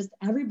person, just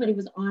everybody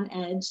was on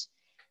edge.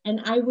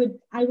 And I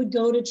would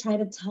go to try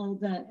to tell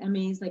the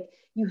MAs, like,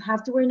 you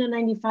have to wear an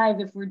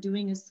N95 if we're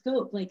doing a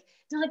scope. Like,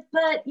 they're like,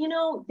 but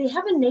they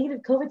have a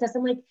negative COVID test.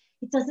 I'm like,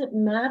 it doesn't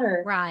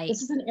matter. Right.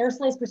 This is an air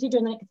slice procedure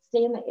and I could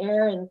stay in the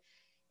air. And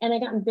I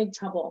got in big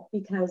trouble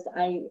because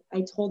I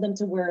told them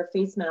to wear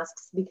face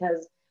masks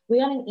because we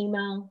got an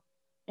email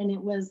and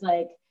it was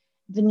like,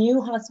 the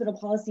new hospital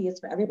policy is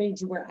for everybody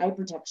to wear eye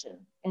protection.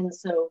 And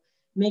so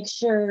make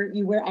sure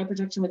you wear eye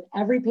protection with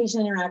every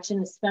patient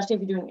interaction, especially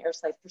if you're doing air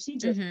slice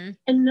procedures. Mm-hmm.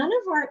 And none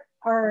of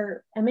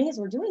our MAs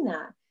were doing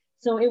that.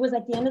 So it was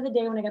at the end of the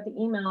day when I got the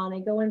email and I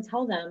go and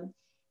tell them,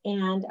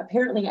 and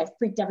apparently I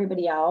freaked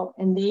everybody out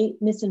and they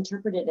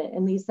misinterpreted it.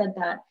 And they said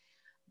that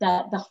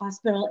the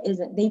hospital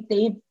isn't,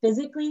 they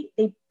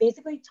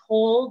basically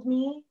told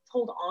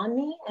on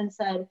me and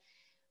said,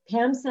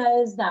 Pam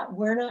says that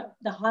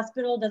the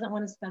hospital doesn't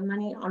want to spend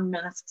money on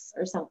masks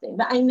or something,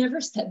 but I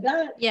never said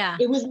that. Yeah.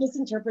 It was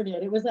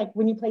misinterpreted. It was like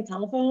when you play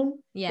telephone.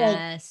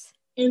 Yes.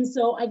 And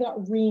so I got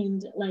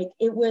reamed. Like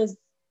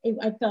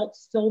I felt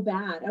so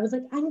bad. I was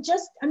like, I'm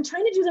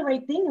trying to do the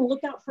right thing and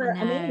look out for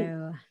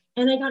MA.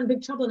 And I got in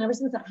big trouble. And ever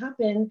since that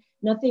happened,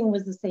 nothing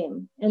was the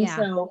same. And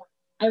so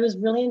I was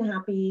really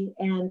unhappy.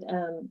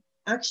 And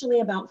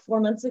actually about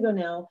 4 months ago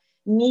now,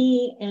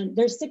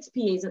 there's 6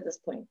 PAs at this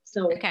point.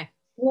 So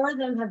 4 of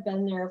them have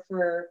been there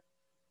for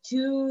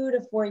 2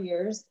 to 4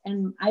 years.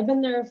 And I've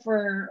been there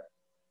for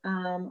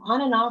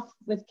on and off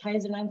with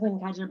Kaiser, and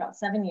including Kaiser, about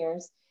 7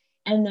 years.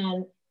 And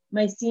then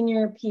my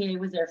senior PA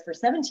was there for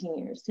 17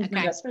 years, who's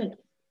my best friend.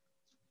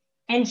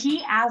 And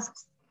he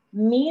asks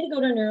me to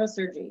go to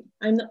neurosurgery.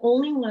 I'm the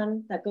only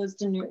one that goes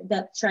to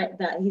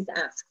that he's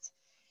asked.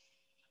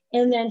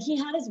 And then he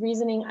had his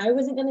reasoning. I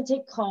wasn't going to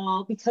take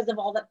call because of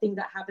all that thing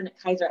that happened at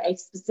Kaiser. I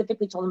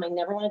specifically told him I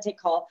never want to take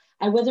call.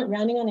 I wasn't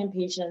rounding on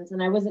inpatients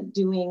and I wasn't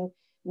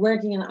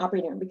working in the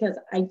operating room because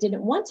I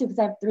didn't want to because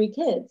I have 3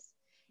 kids.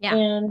 Yeah.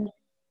 And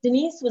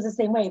Denise was the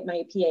same way,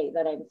 my PA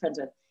that I'm friends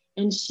with.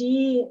 And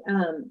she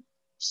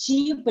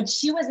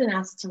wasn't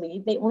asked to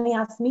leave. They only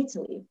asked me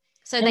to leave.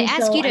 So they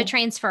asked you to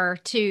transfer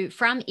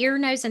from ear,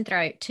 nose, and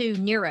throat to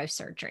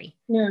neurosurgery.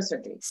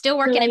 Neurosurgery. Still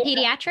working in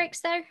pediatrics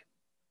though?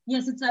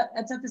 Yes, it's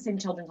at the same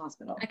children's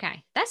hospital.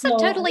 Okay. That's a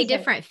totally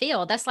different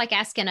field. That's like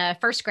asking a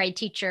first grade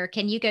teacher,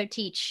 can you go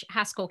teach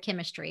high school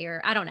chemistry,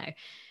 or I don't know,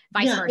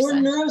 vice versa. Or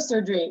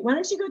neurosurgery. Why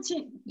don't you go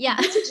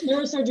teach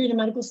neurosurgery to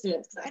medical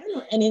students? Because I don't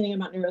know anything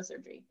about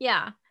neurosurgery.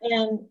 Yeah.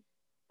 And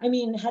I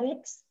mean,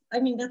 headaches,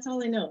 that's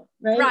all I know,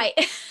 right?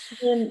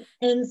 Right.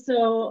 and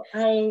so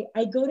I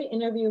go to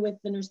interview with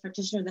the nurse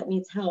practitioner that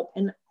needs help.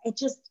 And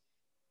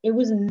it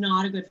was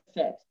not a good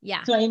fit.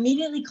 Yeah. So I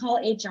immediately call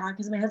HR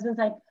because my husband's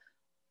like,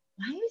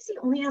 why is he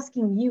only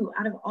asking you?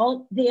 Out of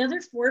all the other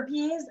 4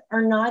 PAs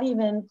are not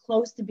even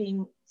close to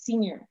being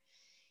senior.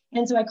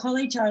 And so I call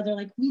HR, they're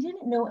like, we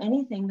didn't know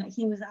anything that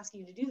he was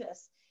asking you to do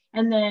this.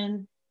 And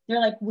then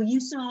they're like, well, you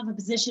still have a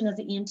position as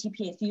an ENT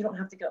PA, so you don't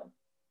have to go.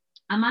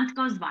 A month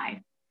goes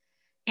by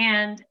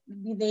and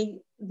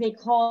they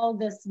call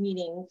this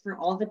meeting for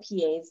all the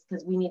PAs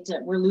because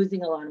we're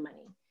losing a lot of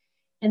money.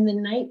 And the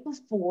night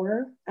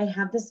before I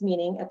have this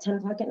meeting at 10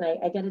 o'clock at night,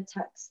 I get a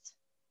text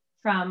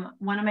from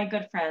one of my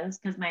good friends,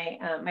 because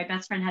my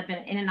best friend had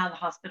been in and out of the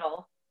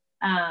hospital.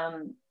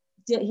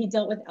 He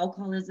dealt with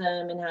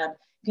alcoholism and had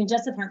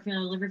congestive heart failure,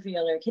 liver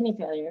failure, kidney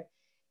failure.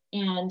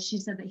 And she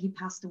said that he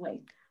passed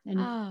away. And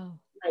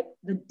like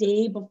the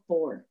day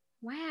before.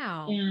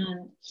 Wow.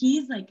 And he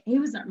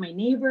was my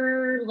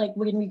neighbor. Like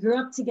when we grew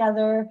up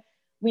together,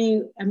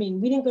 we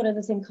didn't go to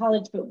the same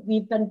college, but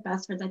we've been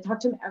best friends. I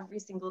talked to him every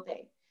single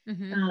day.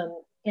 Mm-hmm.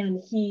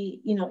 And he,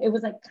 it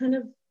was like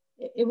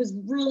it was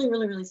really,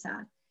 really, really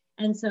sad.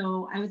 And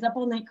so I was up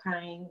all night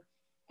crying.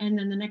 And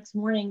then the next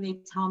morning they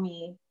tell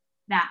me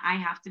that I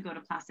have to go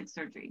to plastic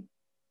surgery.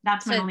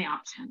 That's my only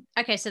option.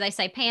 Okay. So they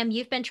say, Pam,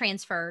 you've been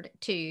transferred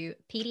to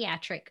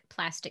pediatric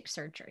plastic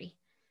surgery.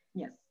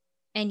 Yes.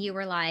 And you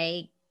were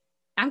like,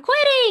 I'm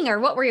quitting, or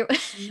what were you,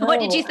 what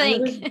did you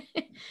think?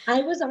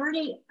 I was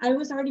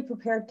already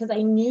prepared because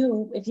I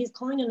knew if he's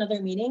calling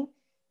another meeting,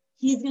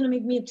 he's going to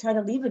make me try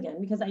to leave again,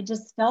 because I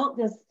just felt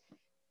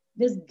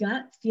this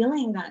gut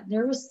feeling that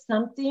there was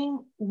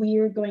something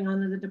weird going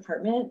on in the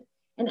department.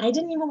 And I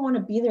didn't even want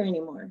to be there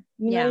anymore.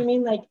 You know what I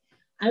mean? Like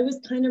I was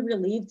kind of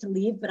relieved to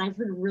leave, but I've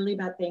heard really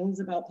bad things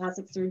about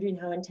plastic surgery and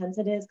how intense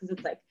it is. Cause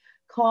it's like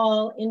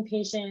call,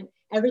 inpatient,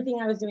 everything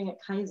I was doing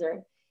at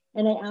Kaiser.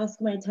 And I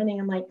asked my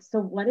attending, I'm like, so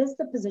what does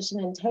the position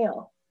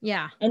entail?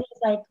 Yeah. And he's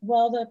like,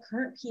 well, the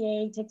current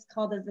PA takes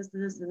call, does this,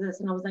 this,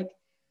 this. And I was like,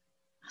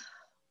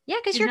 yeah,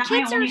 because your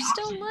kids are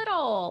still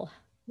little.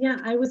 Yeah,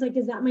 I was like,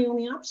 is that my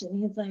only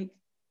option? He's like,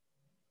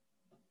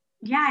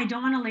 yeah, I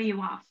don't want to lay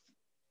you off.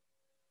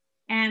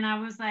 And I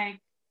was like,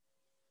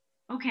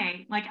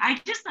 okay. Like, I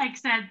just like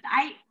said,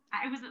 I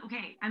was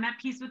okay. I'm at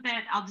peace with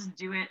it. I'll just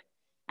do it.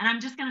 And I'm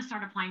just going to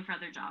start applying for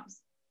other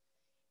jobs.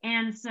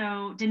 And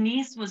so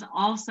Denise was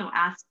also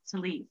asked to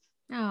leave.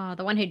 Oh,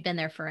 the one who'd been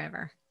there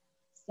forever.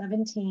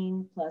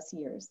 17 plus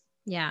years.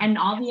 Yeah. And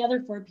all the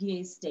other 4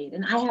 PAs stayed.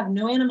 And I have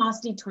no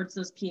animosity towards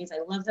those PAs. I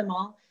love them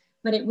all,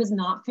 but it was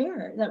not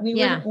fair that we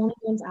were the only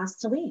ones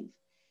asked to leave.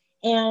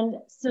 And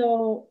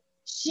so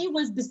she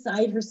was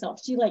beside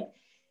herself. She like,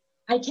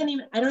 I don't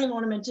even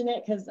want to mention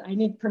it because I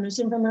need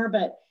permission from her,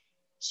 but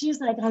she's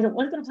like, I don't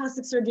want to go to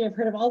plastic surgery. I've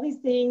heard of all these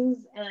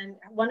things. And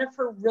one of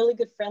her really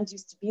good friends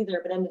used to be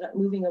there, but ended up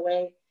moving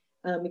away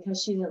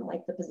because she didn't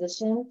like the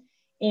position.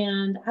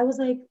 And I was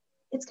like,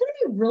 it's going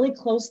to be really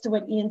close to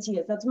what ENT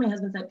is. That's what my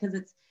husband said, because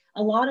it's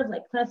a lot of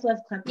like cleft lip,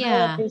 cleft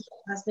right,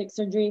 plastic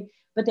surgery,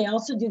 but they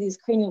also do these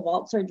cranial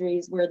vault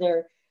surgeries where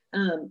they're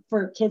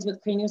for kids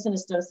with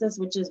craniosynostosis,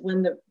 which is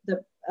when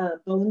the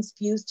bones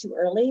fuse too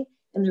early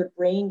and their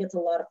brain gets a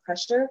lot of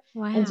pressure.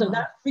 Wow. And so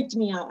that freaked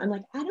me out. I'm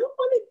like, I don't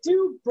want to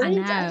do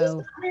brains. I just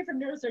got hired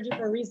from neurosurgery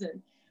for a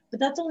reason, but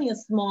that's only a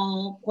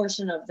small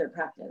portion of their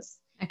practice.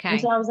 Okay.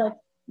 And so I was like,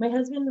 my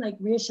husband like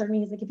reassured me.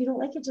 He's like, if you don't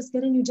like it, just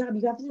get a new job.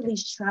 You have to at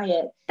least try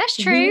it. That's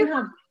true.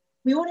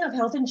 We won't have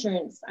health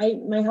insurance.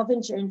 My health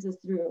insurance is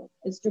through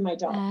my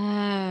job.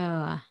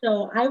 Oh.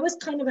 So I was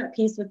kind of at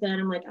peace with that.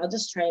 I'm like, I'll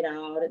just try it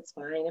out. It's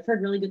fine. I've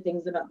heard really good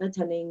things about the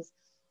attendings.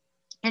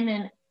 And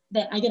then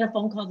I get a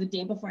phone call the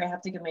day before I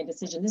have to give my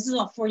decision. This is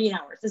all 48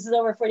 hours. This is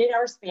over a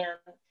 48-hour span.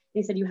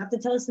 They said, you have to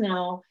tell us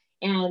now.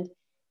 And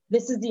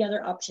this is the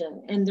other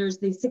option. And there's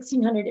the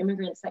 1,600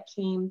 immigrants that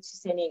came to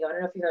San Diego. I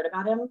don't know if you heard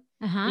about them.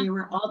 They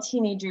were all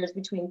teenagers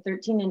between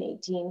 13 and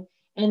 18.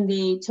 And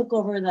they took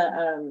over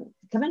the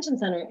convention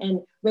center, and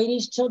Rady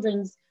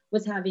Children's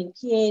was having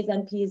PAs,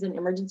 NPs, and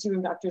emergency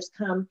room doctors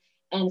come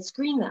and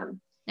screen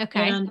them.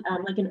 Okay. And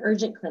like an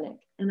urgent clinic.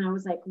 And I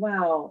was like,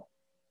 wow,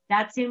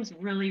 that seems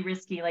really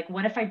risky. Like,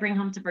 what if I bring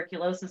home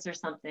tuberculosis or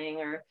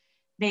something? Or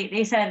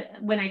they said,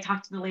 when I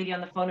talked to the lady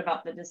on the phone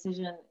about the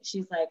decision,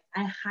 she's like,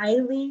 I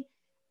highly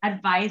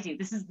advise you,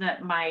 this is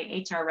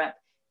my HR rep,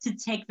 to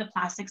take the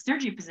plastic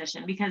surgery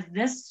position, because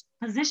this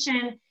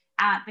position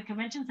at the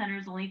convention center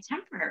is only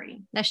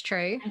temporary. That's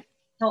true.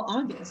 Until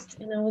August.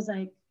 And I was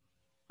like,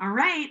 all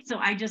right. So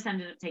I just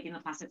ended up taking the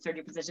plastic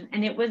surgery position,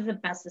 and it was the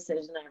best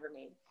decision I ever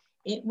made.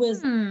 It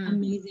was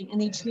amazing.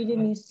 And they treated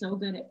me so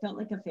good. It felt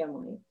like a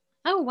family.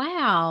 Oh,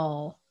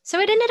 wow. So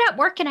it ended up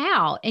working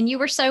out, and you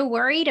were so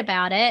worried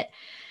about it.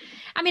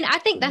 I mean, I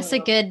think that's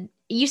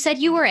you said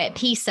you were at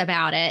peace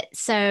about it.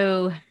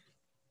 So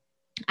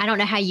I don't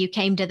know how you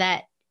came to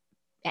that.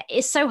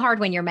 It's so hard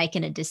when you're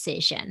making a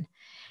decision.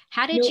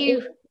 How did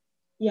you?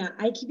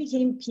 I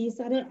became peace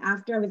at it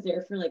after I was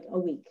there for like a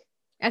week.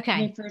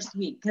 Okay. My first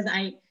week, because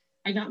I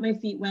got my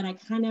feet wet. I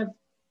kind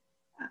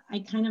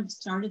of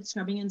started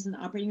scrubbing into the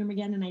operating room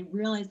again, and I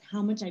realized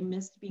how much I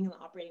missed being in the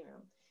operating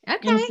room.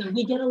 Okay. And so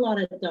we get a lot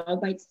of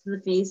dog bites to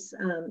the face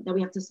that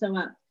we have to sew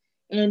up.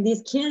 And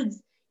these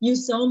kids, you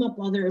sew them up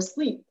while they're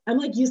asleep. I'm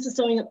like used to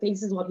sewing up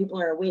faces while people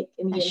are awake.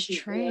 That's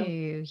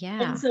true.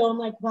 Yeah. And so I'm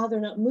like, wow,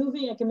 they're not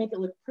moving. I can make it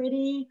look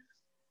pretty.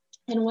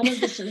 And one of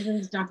the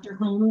surgeons, Dr.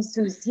 Holmes,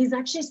 he's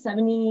actually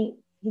 70,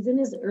 he's in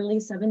his early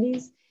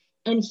 70s,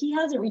 and he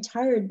hasn't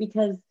retired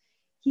because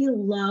he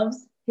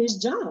loves his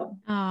job.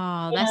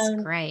 Oh,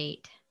 that's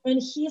great.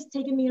 And he has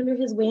taken me under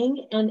his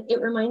wing, and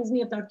it reminds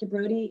me of Dr.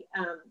 Brody,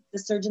 the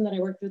surgeon that I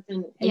worked with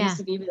in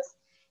UC Davis.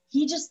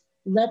 He just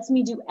lets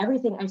me do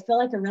everything. I feel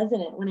like a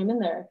resident when I'm in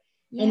there.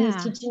 Yeah. And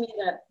he's teaching me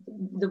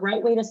the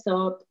right way to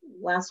sew up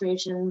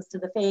lacerations to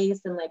the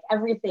face and like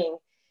everything.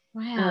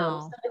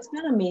 Wow. So it's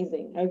been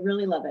amazing. I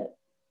really love it.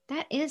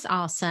 That is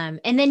awesome.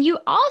 And then you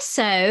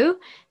also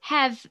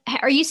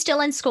are you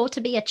still in school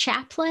to be a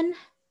chaplain?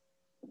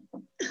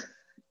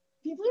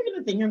 People are going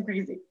to think I'm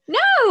crazy. No,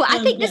 I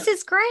think this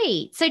is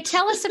great. So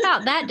tell us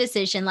about that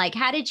decision. Like,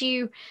 how did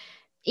you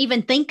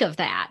even think of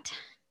that?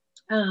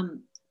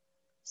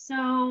 So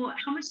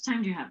how much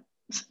time do you have?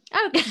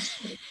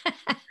 Okay.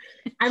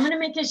 I'm going to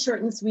make it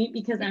short and sweet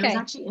because I was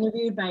actually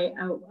interviewed by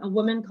a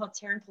woman called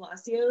Taryn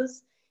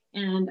Palacios.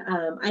 And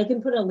I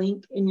can put a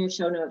link in your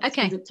show notes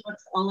because it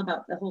talks all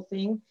about the whole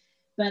thing.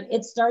 But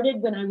it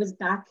started when I was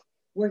back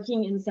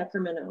working in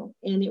Sacramento,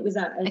 and it was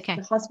at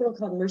a hospital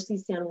called Mercy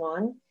San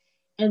Juan.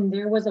 And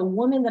there was a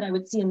woman that I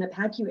would see in the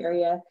PACU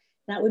area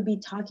that would be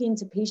talking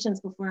to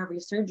patients before every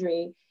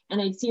surgery.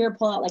 And I'd see her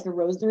pull out like a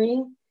rosary,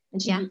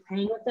 and she'd be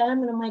praying with them.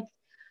 And I'm like,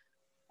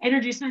 I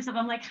introduced myself.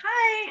 I'm like,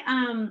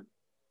 hi,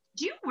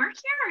 do you work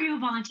here? Or are you a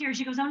volunteer?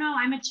 She goes, oh no,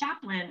 I'm a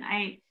chaplain.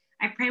 I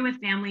pray with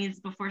families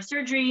before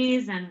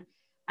surgeries, and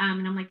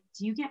I'm like,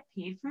 do you get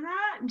paid for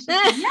that? And she's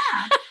like,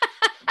 yeah.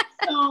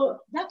 So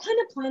that kind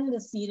of planted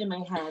a seed in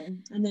my head.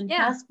 And then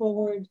fast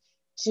forward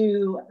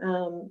to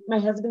my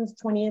husband's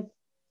 20th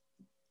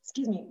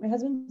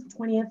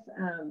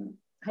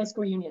high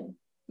school reunion.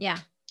 Yeah.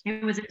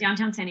 It was at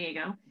downtown San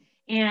Diego.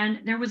 And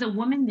there was a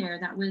woman there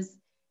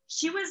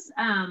she was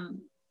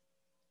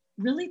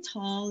really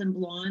tall and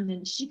blonde,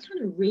 and she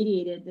kind of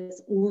radiated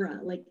this aura.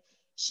 Like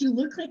she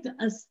looked like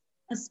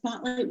a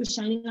spotlight was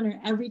shining on her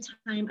every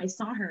time I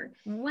saw her.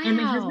 Wow. And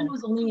my husband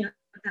was only at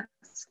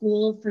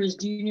school for his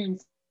junior and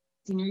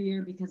senior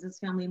year because his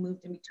family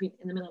moved in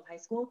the middle of high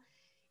school.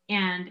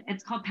 And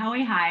it's called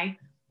Poway High.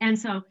 And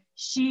so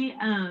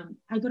I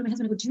go to my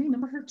husband, I go, do you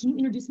remember her? Can you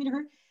introduce me to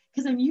her?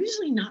 Because I'm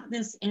usually not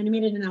this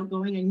animated and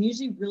outgoing. I'm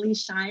usually really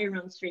shy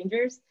around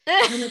strangers.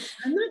 And I'm like,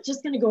 I'm not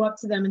just going to go up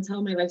to them and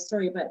tell my life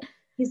story. But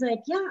he's like,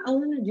 yeah,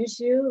 I'll introduce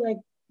you. Like,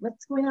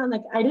 what's going on?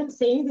 Like, I didn't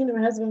say anything to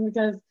my husband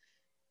because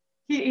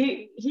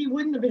he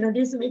wouldn't have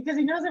introduced me because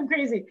he knows I'm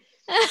crazy.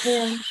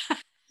 And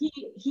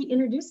he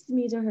introduced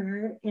me to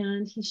her,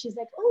 and she's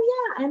like,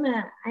 oh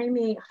yeah, I'm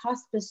a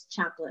hospice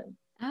chaplain.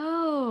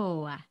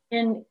 Oh.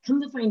 And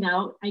come to find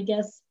out, I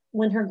guess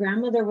when her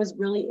grandmother was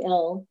really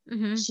ill,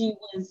 mm-hmm.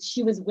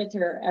 she was with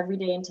her every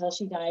day until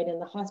she died.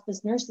 And the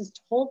hospice nurses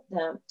told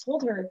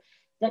her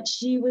that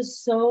she was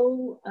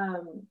so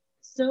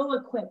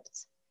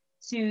equipped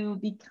to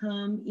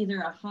become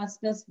either a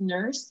hospice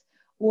nurse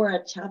or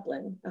a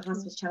chaplain, a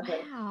hospice chaplain.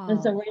 Wow.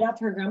 And so right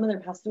after her grandmother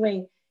passed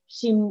away,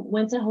 she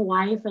went to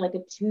Hawaii for like a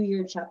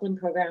 2-year chaplain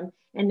program.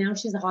 And now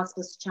she's a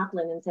hospice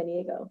chaplain in San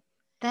Diego.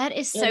 That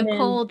is so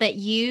cool that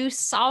you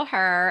saw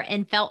her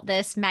and felt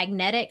this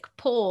magnetic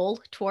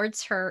pull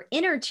towards her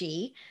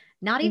energy,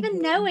 not even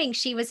mm-hmm. knowing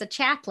she was a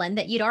chaplain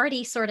that you'd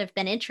already sort of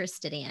been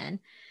interested in.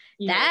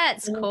 Yeah.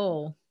 That's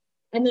cool.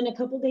 And then a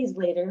couple days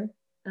later,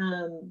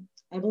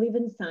 I believe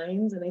in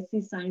signs, and I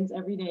see signs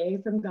every day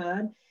from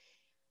God.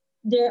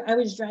 I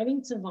was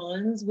driving to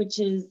Vaughn's, which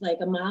is like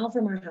a mile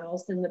from our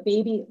house, and the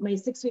baby, my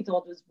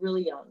 6-week-old was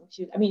really young.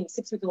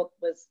 6-week-old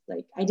was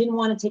like, I didn't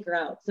want to take her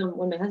out. So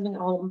when my husband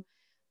got home,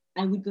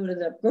 I would go to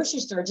the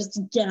grocery store just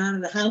to get out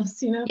of the house,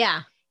 you know?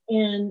 Yeah.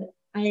 And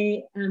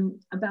I am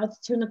about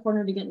to turn the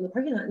corner to get in the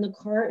parking lot, and the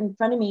car in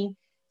front of me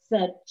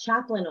said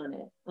chaplain on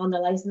it, on the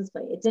license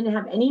plate. It didn't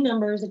have any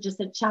numbers. It just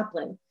said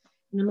chaplain.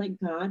 And I'm like,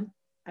 God,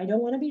 I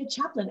don't want to be a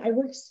chaplain. I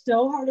worked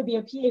so hard to be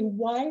a PA.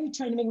 Why are you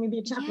trying to make me be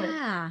a chaplain?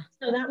 Yeah.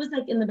 So that was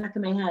like in the back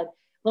of my head.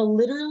 But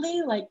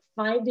literally like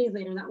 5 days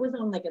later, that was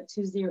on like a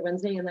Tuesday or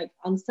Wednesday. And like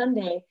on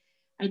Sunday,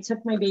 I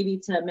took my baby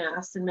to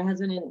mass and my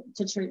husband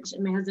to church,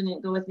 and my husband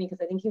didn't go with me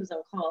because I think he was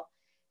on call.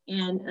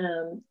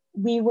 And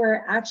we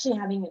were actually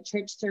having a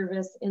church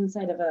service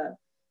inside of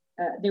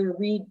they were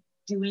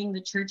redoing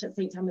the church at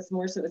St. Thomas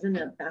More. So it was in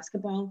a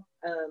basketball,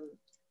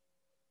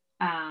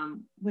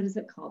 what is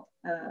it called?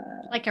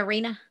 Like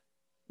arena?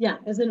 Yeah,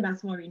 it was in a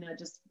basketball arena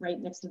just right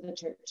next to the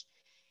church.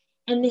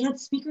 And they had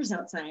speakers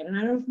outside. And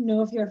I don't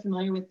know if you're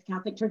familiar with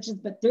Catholic churches,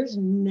 but there's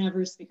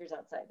never speakers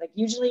outside. Like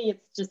usually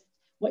it's just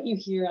what you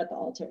hear at the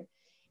altar.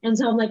 And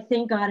so I'm like,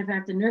 thank God, if I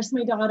have to nurse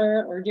my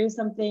daughter or do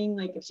something,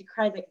 like if she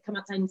cries, I can come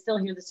outside and still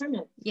hear the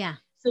sermon. Yeah.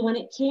 So when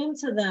it came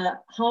to the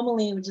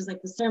homily, which is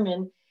like the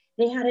sermon,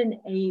 they had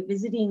a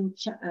visiting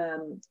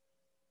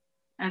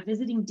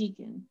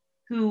deacon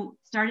who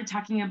started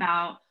talking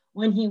about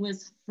when he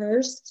was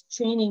first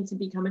training to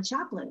become a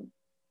chaplain.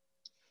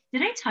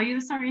 Did I tell you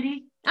this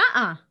already?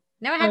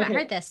 No, I haven't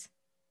heard this.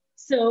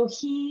 So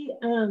he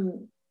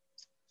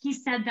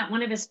said that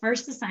one of his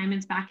first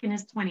assignments back in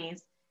his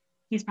 20s,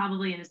 he's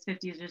probably in his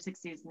 50s or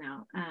 60s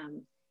now.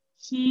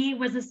 He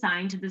was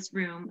assigned to this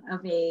room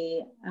of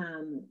a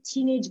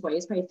teenage boy,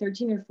 he's probably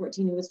 13 or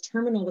 14, who was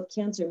terminal with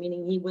cancer,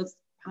 meaning he was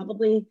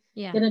probably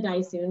going to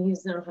die soon. He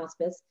was in a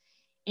hospice.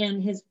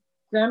 And his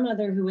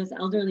grandmother, who was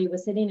elderly,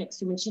 was sitting next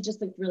to him, and she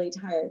just looked really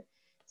tired.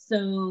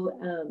 So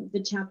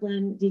the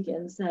chaplain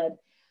deacon said,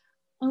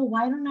 oh,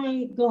 why don't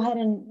I go ahead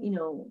and,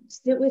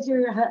 sit with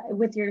your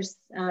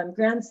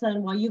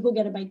grandson while you go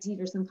get a bite to eat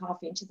or some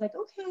coffee? And she's like,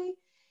 okay.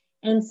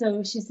 And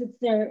so she sits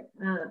there,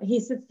 he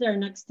sits there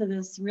next to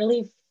this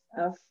really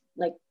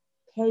like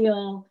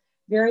pale,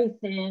 very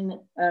thin,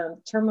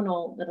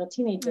 terminal little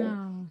teenager.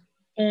 Oh.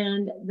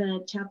 And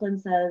the chaplain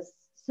says,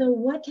 so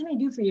what can I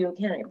do for you?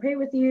 Can I pray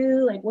with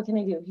you? Like, what can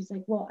I do? He's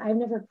like, well, I've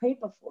never prayed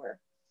before.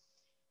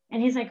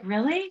 And he's like,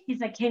 really? He's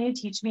like, can you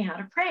teach me how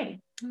to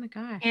pray? Oh my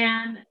gosh.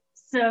 And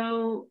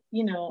so,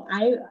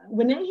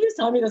 when he was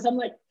telling me this, I'm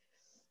like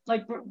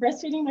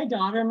breastfeeding my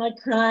daughter. I'm like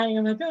crying.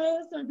 I'm like, oh,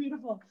 that's so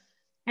beautiful.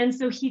 And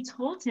so he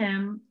told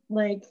him,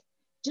 like,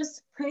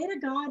 just pray to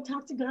God,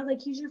 talk to God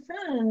like he's your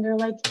friend, or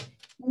like,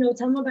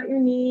 tell him about your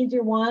needs,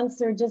 your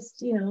wants, or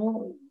just,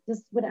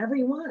 just whatever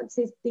you want,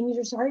 say things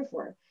you're sorry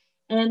for.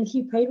 And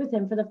he prayed with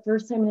him for the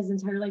first time in his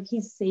entire life.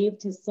 He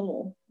saved his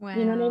soul. Wow.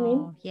 You know what I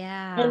mean?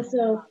 Yeah. And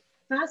so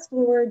fast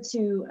forward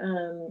to,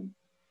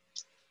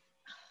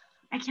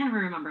 I can't even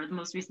remember the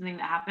most recent thing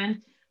that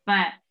happened,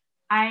 but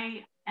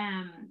I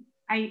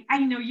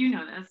know you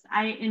know this.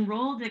 I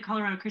enrolled at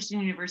Colorado Christian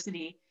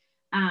University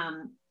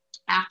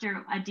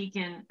after a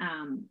deacon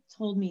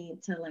told me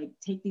to like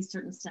take these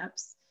certain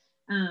steps.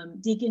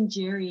 Deacon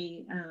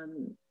Jerry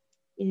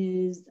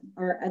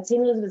or at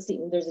St. Elizabeth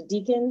Seton, there's a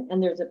deacon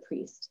and there's a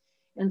priest.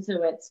 And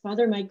so it's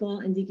Father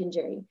Michael and Deacon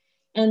Jerry.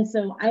 And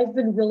so I've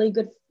been really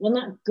good, well,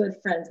 not good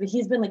friends, but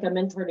he's been like a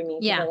mentor to me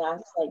for the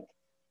last like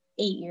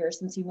 8 years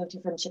since he moved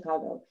here from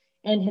Chicago.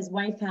 and his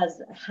wife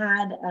has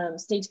had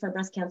stage 4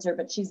 breast cancer,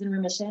 but she's in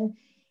remission.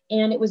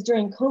 And it was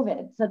during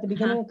COVID. So at the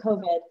beginning of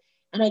COVID,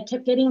 and I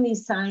kept getting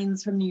these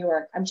signs from New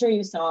York. I'm sure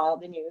you saw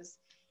the news.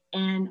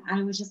 And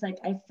I was just like,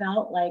 I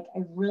felt like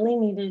I really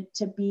needed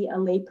to be a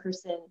lay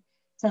person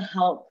to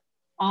help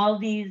all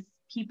these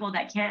people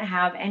that can't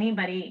have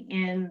anybody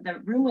in the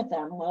room with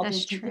them while they're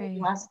taking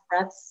their last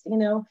breaths, you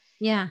know?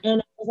 Yeah.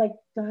 And I was like,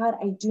 God,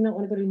 I do not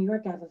want to go to New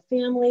York. I have a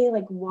family.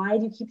 Like, why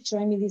do you keep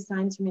showing me these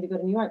signs for me to go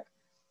to New York?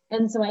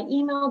 And so I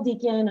emailed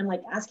Deacon. I'm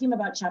like, asking him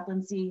about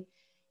chaplaincy.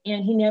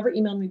 And he never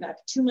emailed me back.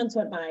 2 months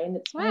went by, and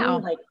it's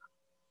finally like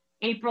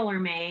April or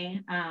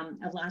May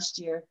of last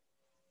year.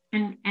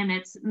 And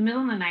it's the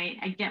middle of the night.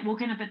 I get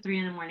woken up at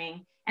 3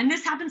 a.m. And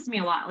this happens to me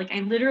a lot. Like, I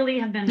literally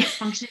have been a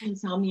functioning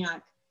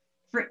insomniac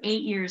for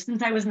 8 years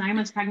since I was 9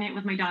 months pregnant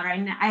with my daughter.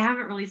 I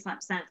haven't really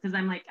slept since, because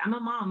I'm like, I'm a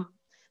mom.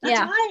 That's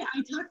why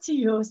I talk to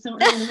you so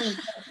early in the morning.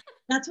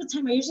 That's what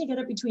time I usually get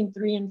up, between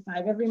 3 and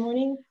 5 every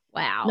morning.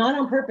 Wow. Not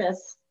on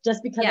purpose,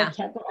 just because I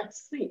can't go back to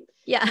sleep.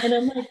 Yeah. And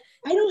I'm like,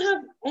 I don't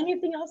have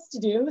anything else to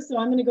do. So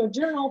I'm going to go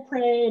journal,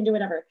 pray, and do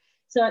whatever.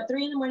 So at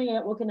 3 a.m, I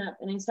get woken up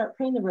and I start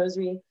praying the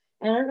rosary.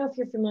 And I don't know if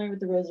you're familiar with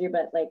the rosary,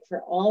 but like,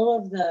 for all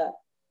of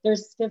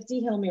there's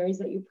 50 Hail Marys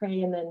that you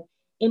pray. And then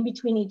in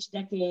between each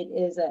decade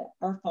is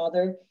Our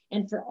Father.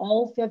 And for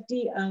all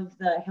 50 of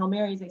the Hail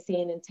Marys, I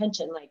say an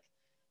intention, like,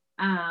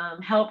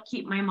 help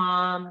keep my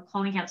mom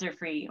colon cancer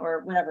free,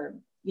 or whatever,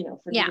 you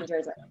know, for Deacon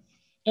Jerry's life.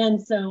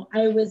 And so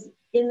I was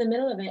in the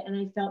middle of it, and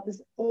I felt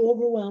this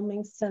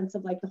overwhelming sense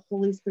of like the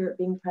Holy Spirit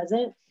being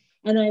present.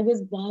 And I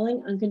was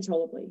bawling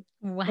uncontrollably.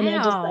 Wow. And I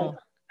just like,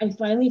 I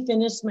finally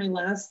finished my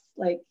last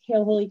like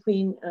Hail Holy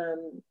Queen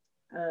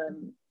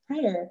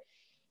prayer.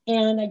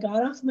 And I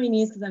got off my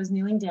knees because I was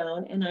kneeling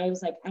down, and I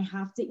was like, I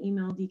have to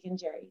email Deacon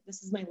Jerry.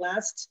 This is my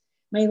last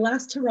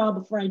hurrah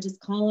before I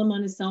just call him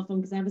on his cell phone,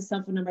 because I have his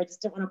cell phone number. I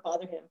just didn't want to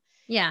bother him.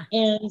 Yeah.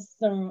 And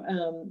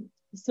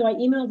so I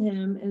emailed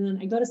him, and then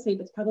I go to sleep.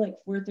 It's probably like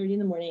 4:30 in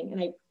the morning.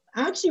 And I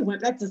actually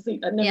went back to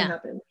sleep. That never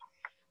happened.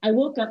 I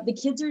woke up, the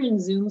kids are in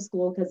Zoom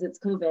school because it's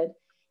COVID.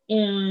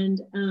 And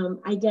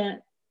I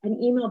get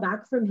an email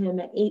back from him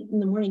at 8 in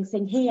the morning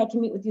saying, hey, I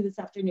can meet with you this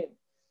afternoon.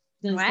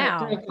 Then it's like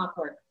 3 o'clock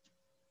work.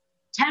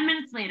 10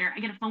 minutes later, I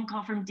get a phone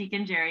call from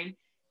Deacon Jerry,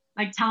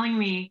 like telling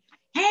me,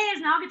 hey,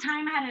 is now a good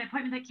time? I had an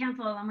appointment that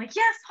canceled. I'm like,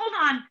 yes, hold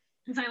on.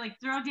 And so I like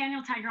throw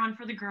Daniel Tiger on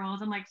for the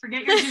girls. I'm like,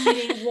 forget your Zoom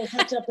meetings, we'll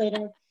catch up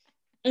later.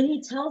 And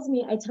he tells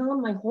me, I tell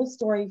him my whole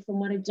story from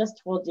what I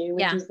just told you,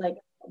 which is like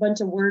a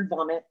bunch of word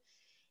vomit.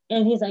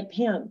 And he's like,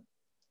 Pam,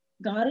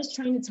 God is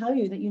trying to tell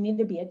you that you need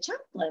to be a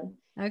chaplain.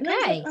 Okay. And I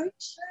was like, are you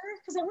sure?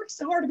 Because I worked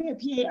so hard to be a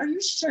PA. Are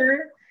you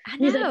sure? I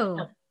know. He's like,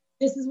 no,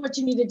 this is what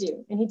you need to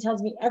do. And he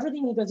tells me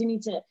everything. He goes, you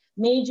need to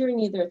major in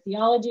either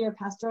theology or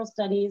pastoral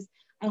studies.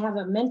 I have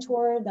a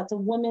mentor that's a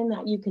woman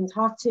that you can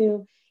talk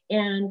to,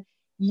 and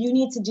you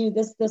need to do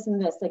this, this,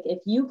 and this. Like, if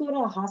you go to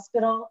a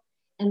hospital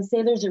and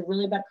say there's a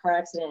really bad car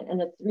accident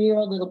and a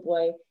 3-year-old little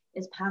boy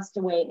is passed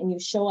away, and you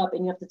show up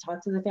and you have to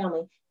talk to the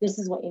family, this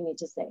is what you need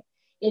to say.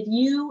 If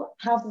you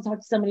have to talk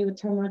to somebody with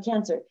terminal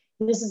cancer,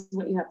 this is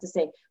what you have to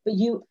say.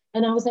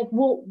 And I was like,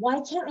 well, why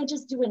can't I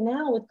just do it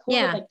now with COVID?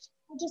 Yeah. Like,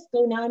 I'll just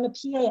go now. I'm a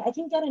PA. I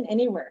can get in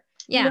anywhere.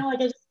 Yeah. You know, like,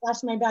 I just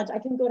flashed my badge. I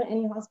can go to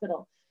any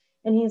hospital.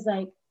 And he's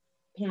like,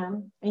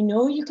 Pam, I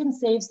know you can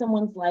save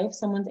someone's life,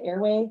 someone's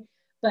airway,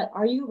 but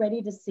are you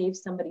ready to save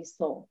somebody's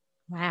soul?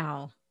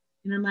 Wow.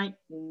 And I'm like,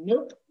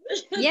 nope.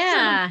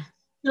 Yeah.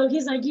 So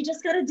he's like, you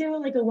just got to do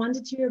like a 1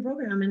 to 2 year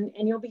program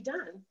and you'll be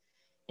done.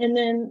 And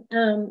then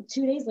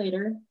 2 days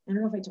later, I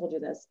don't know if I told you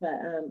this, but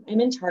I'm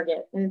in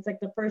Target, and it's like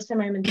the first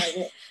time I'm in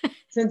Target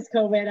since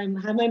COVID.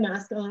 I have my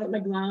mask on, my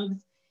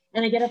gloves,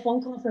 and I get a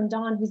phone call from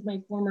Dawn, who's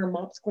my former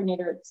MOPS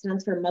coordinator. It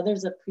stands for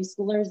Mothers of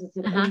Preschoolers. It's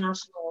an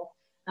international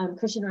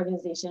Christian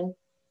organization.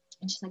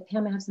 And she's like,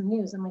 Pam, I have some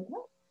news. I'm like,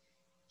 what?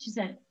 She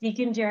said,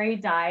 Deacon Jerry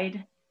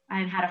died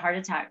and had a heart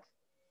attack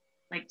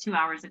like 2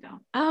 hours ago.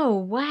 Oh,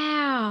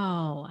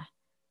 wow.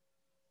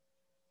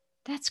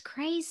 That's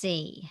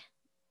crazy.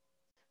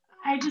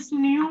 I just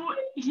knew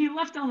he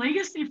left a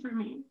legacy for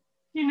me,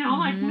 you know,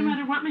 like no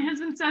matter what my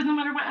husband says, no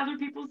matter what other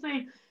people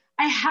say,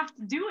 I have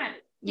to do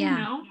it, you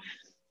know?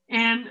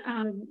 And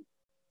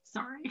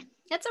sorry.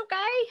 That's okay.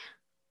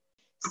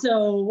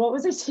 So what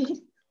was I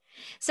saying?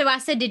 So I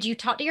said, did you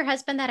talk to your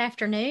husband that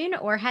afternoon,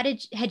 or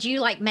had you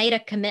like made a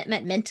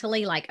commitment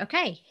mentally, like,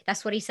 okay,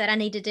 that's what he said I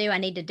need to do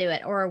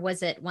it? Or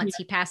was it once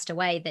he passed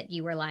away that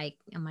you were like,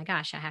 oh my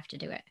gosh, I have to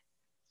do it?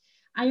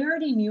 I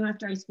already knew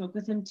after I spoke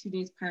with him 2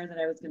 days prior that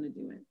I was going to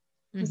do it,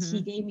 because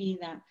he gave me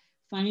that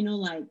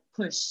final like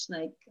push,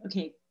 like,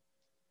 okay.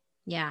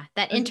 Yeah.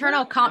 That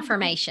internal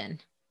confirmation.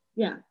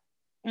 Yeah.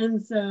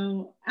 And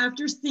so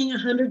after seeing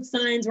 100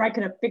 signs where I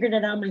could have figured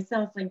it out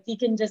myself, like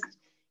Deacon just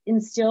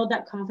instilled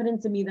that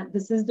confidence in me that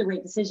this is the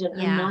right decision.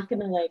 I'm not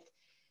going to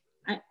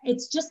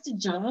it's just a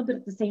job, but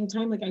at the same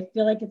time, like, I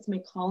feel like it's my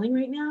calling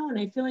right now. And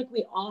I feel like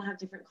we all have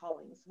different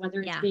callings,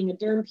 whether it's being a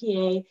derm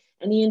PA,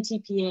 an ENT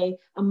PA,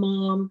 a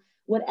mom,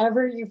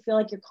 whatever you feel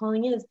like your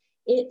calling is,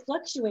 it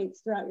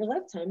fluctuates throughout your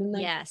lifetime. And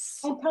like, Yes.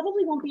 I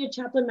probably won't be a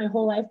chaplain my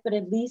whole life, but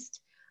at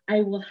least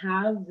I will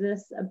have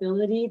this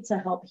ability to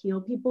help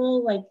heal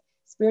people like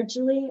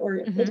spiritually, or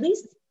at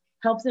least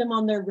help them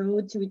on their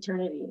road to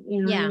eternity.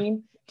 You know what I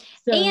mean?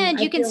 So and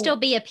you can still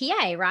be a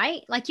PA,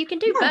 right? Like you can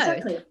do both.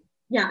 Exactly.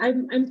 Yeah,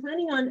 I'm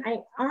planning on, I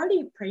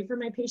already pray for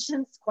my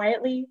patients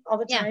quietly all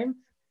the time,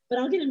 but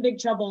I'll get in big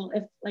trouble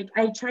if like,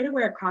 I try to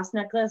wear a cross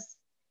necklace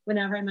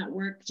whenever I'm at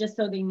work, just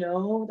so they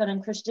know that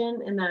I'm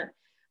Christian, and that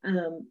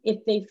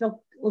if they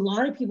feel, a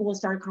lot of people will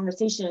start a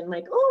conversation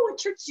like, oh, what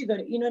church do you go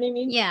to? You know what I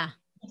mean? Yeah.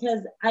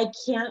 Because I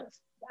can't,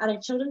 at a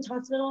children's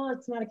hospital,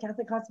 it's not a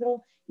Catholic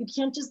hospital, you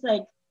can't just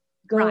like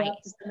go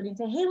up to somebody and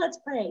say, hey, let's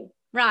pray.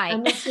 Right.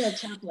 Unless you're a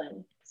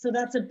chaplain. So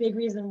that's a big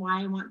reason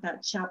why I want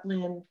that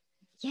chaplain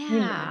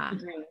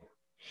degree.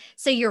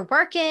 So you're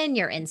working,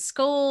 you're in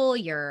school,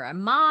 you're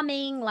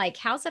momming, like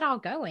how's it all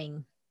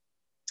going?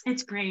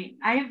 It's great.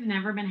 I have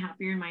never been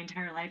happier in my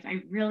entire life.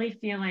 I really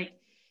feel like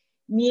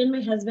me and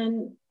my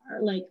husband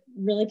are like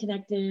really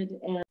connected.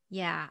 And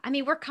yeah, I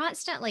mean, we're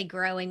constantly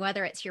growing,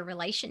 whether it's your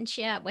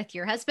relationship with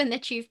your husband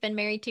that you've been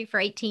married to for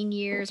 18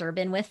 years or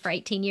been with for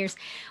 18 years,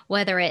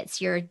 whether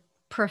it's your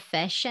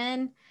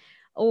profession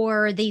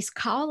or these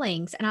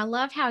callings. And I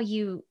love how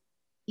you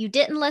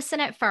didn't listen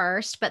at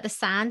first, but the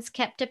signs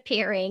kept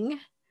appearing.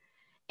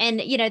 And,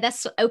 you know,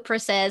 that's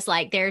Oprah says,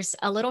 like, there's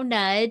a little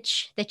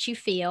nudge that you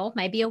feel,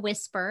 maybe a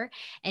whisper.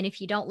 And if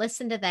you don't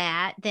listen to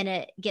that, then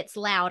it gets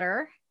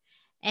louder.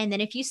 And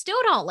then if you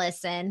still don't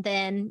listen,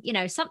 then, you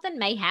know, something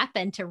may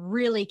happen to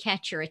really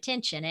catch your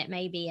attention. It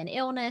may be an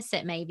illness.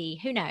 It may be,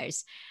 who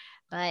knows,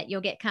 but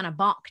you'll get kind of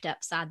bonked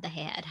upside the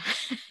head.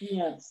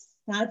 Yes,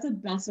 that's the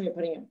best way of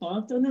putting it.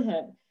 Bonked on the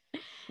head.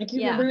 Like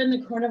you remember in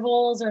the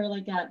carnivals or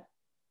like at,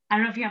 I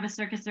don't know if you have a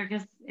circus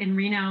in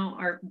Reno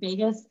or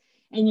Vegas,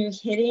 and you're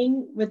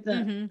hitting with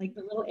the like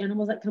the little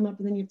animals that come up,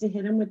 and then you have to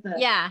hit them with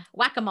the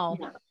whack-a-mole.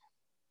 Yeah.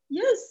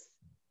 Yes.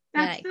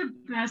 That's the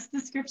best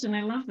description.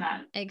 I love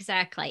that.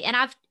 Exactly. And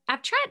I've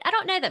tried, I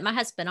don't know that my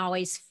husband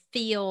always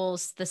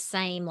feels the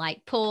same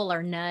like pull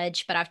or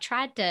nudge, but I've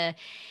tried to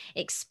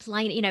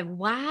explain, you know,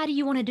 why do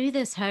you want to do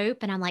this,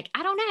 Hope? And I'm like,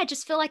 I don't know. I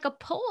just feel like a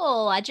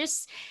pull. I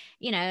just,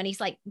 you know, and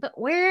he's like, but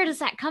where does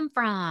that come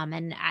from?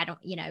 And I don't,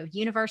 you know,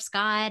 universe,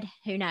 God,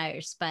 who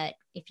knows? But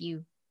if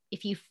you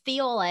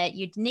feel it,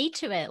 you need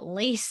to at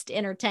least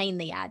entertain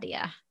the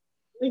idea.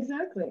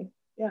 Exactly.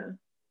 Yeah.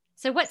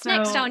 So what's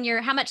next on your,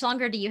 how much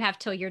longer do you have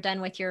till you're done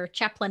with your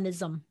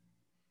chaplainism?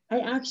 I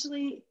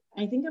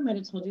think I might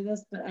have told you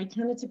this, but I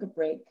kind of took a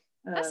break.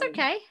 That's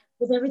okay.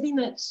 With everything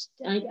that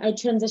I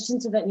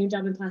transitioned to that new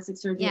job in plastic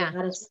surgery. I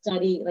had to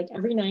study like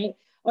every night.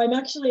 Oh,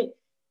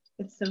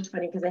 it's so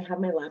funny because I have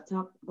my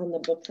laptop on the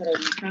books that I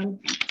read from.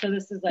 So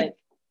this is like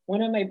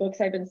one of my books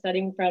I've been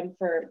studying from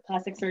for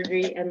plastic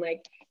surgery. And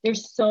like,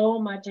 there's so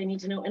much I need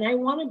to know. And I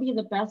want to be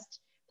the best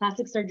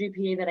plastic surgery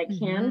PA that I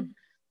can.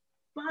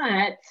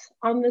 But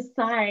on the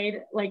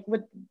side, like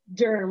with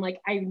derm, like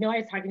I know I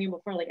was talking to you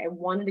before, like I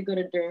wanted to go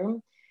to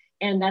derm,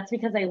 and that's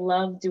because I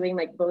love doing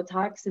like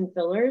Botox and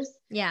fillers.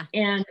 Yeah.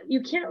 And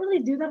you can't really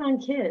do that on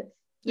kids.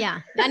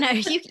 Yeah, I know.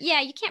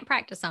 You can't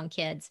practice on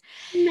kids.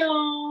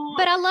 No.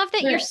 But I love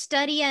that you're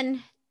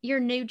studying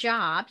your new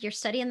job, you're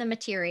studying the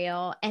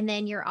material, and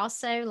then you're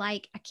also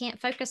like, I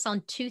can't focus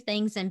on two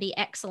things and be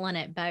excellent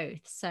at both.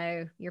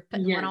 So you're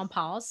putting one on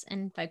pause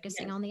and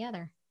focusing on the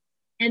other.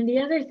 And the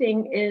other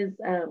thing is,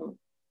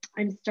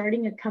 I'm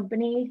starting a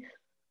company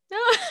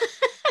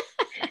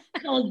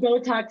called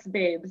Botox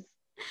Babes.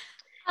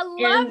 I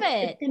love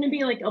it. It's going to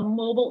be like a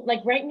mobile,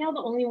 like right now,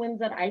 the only ones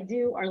that I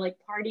do are like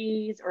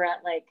parties or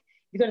at like,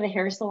 you go to the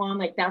hair salon,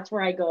 like that's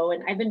where I go.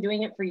 And I've been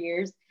doing it for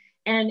years.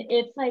 And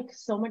it's like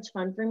so much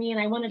fun for me.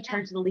 And I want to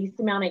charge the least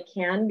amount I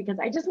can because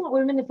I just want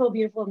women to feel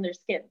beautiful in their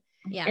skin.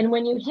 Yeah. And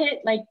when you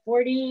hit like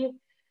 40,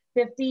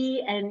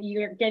 50 and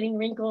you're getting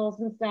wrinkles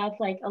and stuff,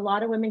 like a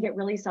lot of women get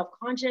really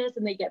self-conscious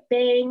and they get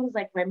bangs,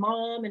 like my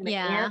mom and my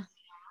aunt.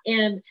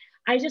 And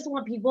I just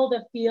want people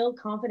to feel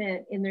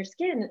confident in their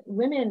skin,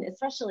 women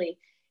especially.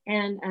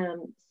 And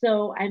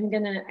so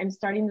I'm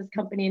starting this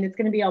company, and it's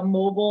going to be a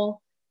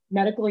mobile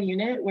medical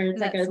unit where it's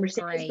like a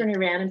Mercedes Sprinter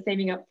van I'm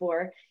saving up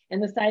for.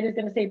 And the side is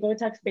going to say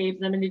Botox Babes.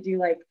 And I'm going to do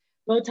like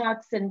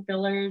Botox and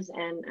fillers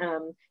and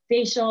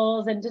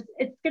facials, and just,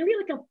 it's going to be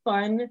like a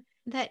fun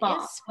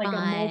spa, like a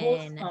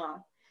mobile spa.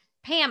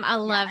 Pam, I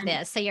love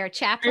this. So you're a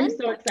chaplain. I'm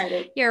so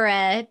excited. You're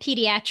a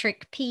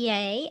pediatric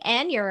PA,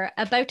 and you're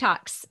a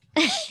Botox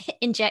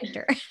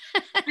injector.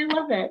 I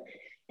love it.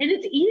 And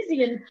it's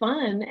easy and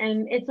fun,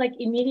 and it's like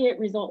immediate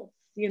results,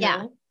 you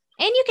know?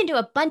 And you can do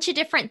a bunch of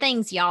different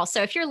things, y'all.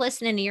 So if you're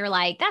listening and you're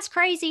like, that's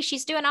crazy,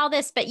 she's doing all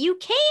this, but you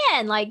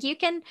can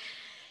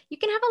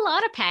have a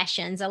lot of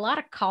passions, a lot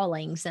of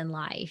callings in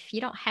life.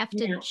 You don't have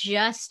to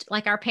just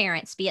like our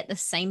parents be at the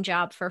same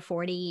job for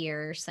 40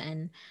 years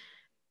and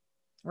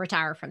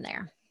retire from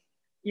there.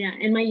 Yeah.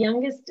 And my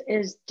youngest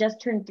is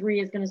just turned 3,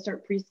 is going to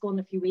start preschool in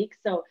a few weeks.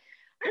 So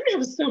I'm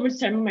going to have so much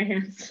time on my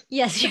hands.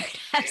 Yes, you're going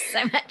to have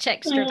so much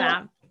extra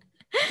time.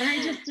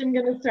 I just am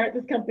going to start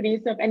this company.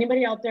 So if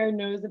anybody out there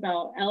knows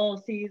about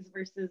LLCs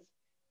versus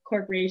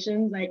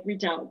corporations, like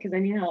reach out because I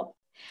need help.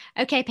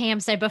 Okay, Pam.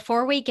 So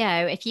before we go,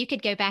 if you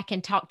could go back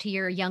and talk to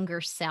your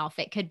younger self,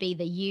 it could be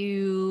the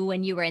you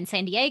when you were in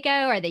San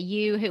Diego or the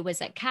you who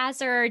was at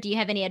Kaiser. Do you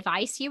have any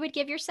advice you would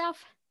give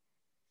yourself?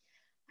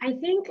 I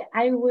think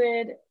I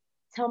would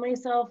tell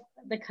myself,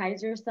 the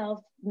Kaiser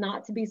self,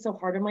 not to be so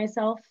hard on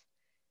myself,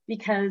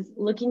 because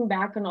looking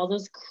back on all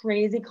those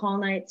crazy call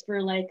nights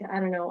for like, I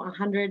don't know,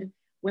 100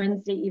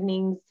 Wednesday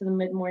evenings to the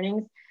mid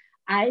mornings,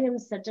 I am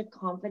such a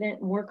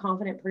more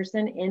confident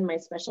person in my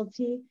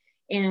specialty.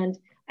 And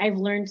I've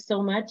learned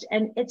so much,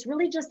 and it's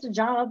really just a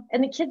job.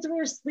 And the kids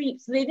were asleep,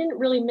 so they didn't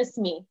really miss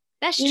me.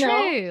 That's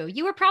true.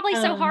 You were probably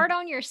so hard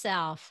on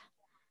yourself.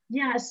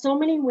 Yeah, so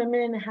many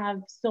women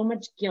have so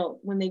much guilt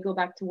when they go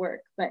back to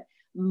work, but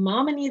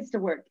mama needs to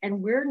work,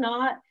 and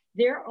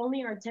they're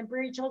only our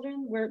temporary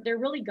children. They're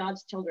really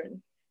God's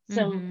children.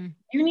 So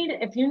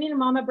if you need a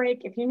mama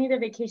break, if you need a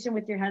vacation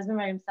with your husband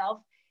by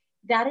himself,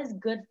 that is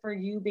good for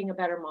you being a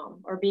better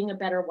mom or being a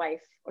better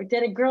wife or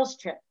did a girls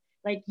trip.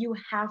 Like, you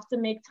have to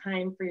make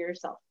time for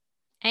yourself.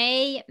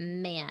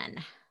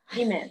 Amen.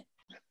 Amen.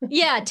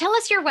 Yeah. Tell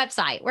us your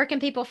website. Where can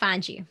people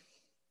find you?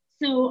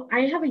 So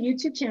I have a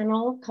YouTube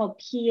channel called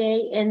PA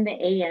in the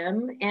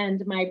AM,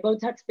 and my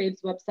Botox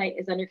Babes website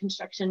is under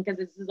construction because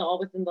this is all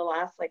within the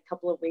last like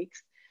couple of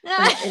weeks.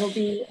 But it'll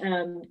be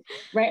my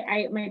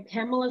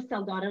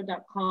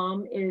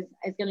PamelaSalgado.com is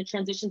going to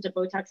transition to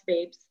Botox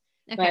Babes.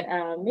 Okay. But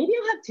maybe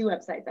I'll have two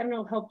websites. I don't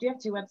know. Hope, do you have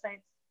two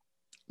websites?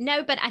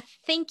 No, but I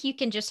think you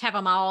can just have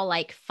them all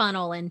like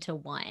funnel into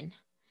one.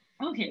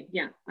 Okay,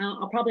 yeah.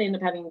 I'll probably end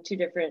up having two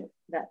different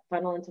that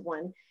funnel into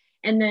one.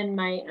 And then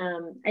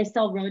I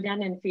sell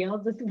Rodan and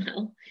Fields as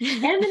well.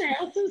 And then I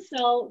also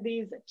sell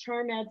these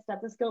CharmEd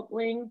stethoscope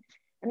bling.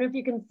 I don't know if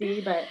you can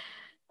see, but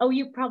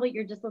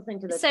you're just listening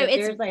to this. So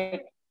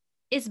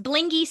it's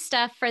blingy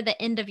stuff for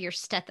the end of your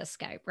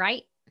stethoscope,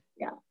 right?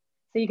 Yeah.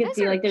 So you can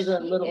see like there's a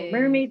little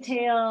mermaid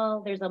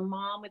tail. There's a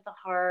mom with a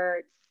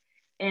heart.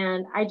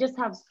 And I just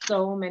have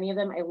so many of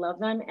them. I love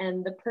them.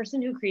 And the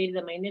person who created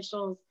them,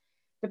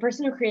 the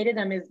person who created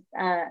them is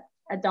a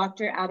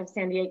doctor out of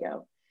San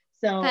Diego.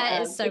 So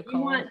that is so if cool.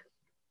 You want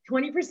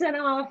 20%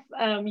 off,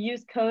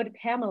 use code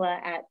Pamela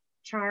at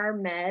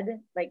CharmEd,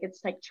 like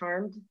it's like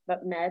charmed,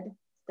 but med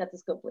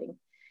stethoscope link.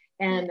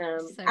 And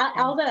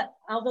all the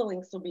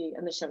links will be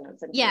in the show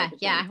notes. Yeah.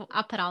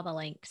 I'll put all the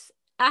links.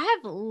 I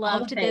have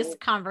loved this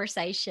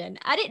conversation.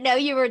 I didn't know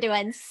you were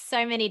doing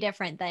so many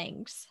different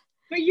things.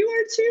 But you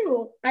are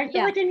too. I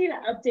feel like I need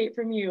an update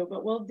from you,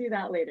 but we'll do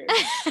that later.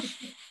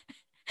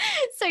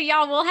 So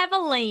y'all, we'll have a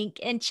link,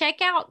 and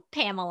check out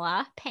Pam,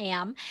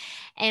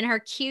 and her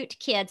cute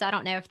kids. I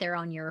don't know if they're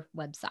on your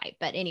website,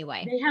 but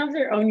anyway. They have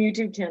their own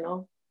YouTube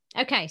channel.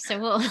 Okay, so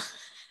we'll...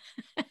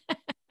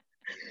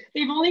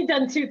 They've only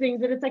done two things,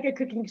 but it's like a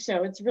cooking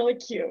show. It's really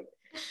cute.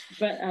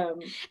 But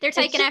they're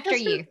taking after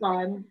you.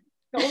 Fun.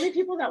 The only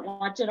people that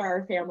watch it are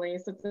our family,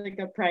 so it's like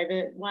a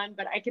private one,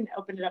 but I can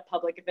open it up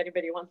public if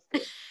anybody wants to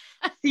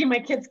see my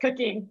kids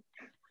cooking.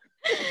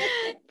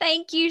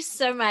 Thank you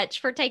so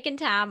much for taking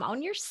time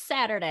on your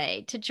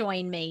Saturday to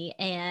join me,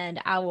 and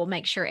I will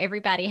make sure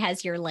everybody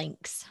has your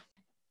links.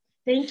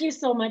 Thank you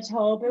so much,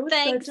 Hope. It was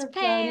such a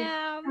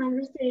Pam. fun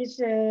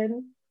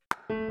conversation.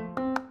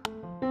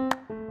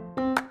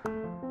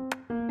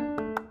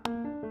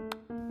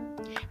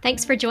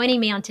 Thanks for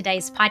joining me on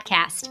today's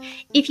podcast.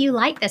 If you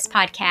like this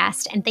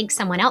podcast and think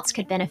someone else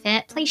could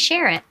benefit, please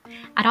share it.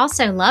 I'd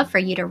also love for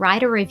you to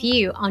write a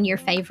review on your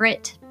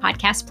favorite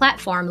podcast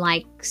platform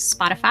like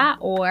Spotify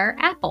or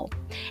Apple.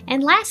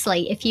 And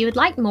lastly, if you would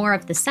like more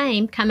of the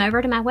same, come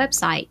over to my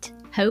website,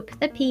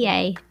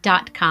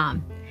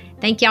 hopethepa.com.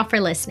 Thank y'all for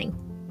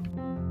listening.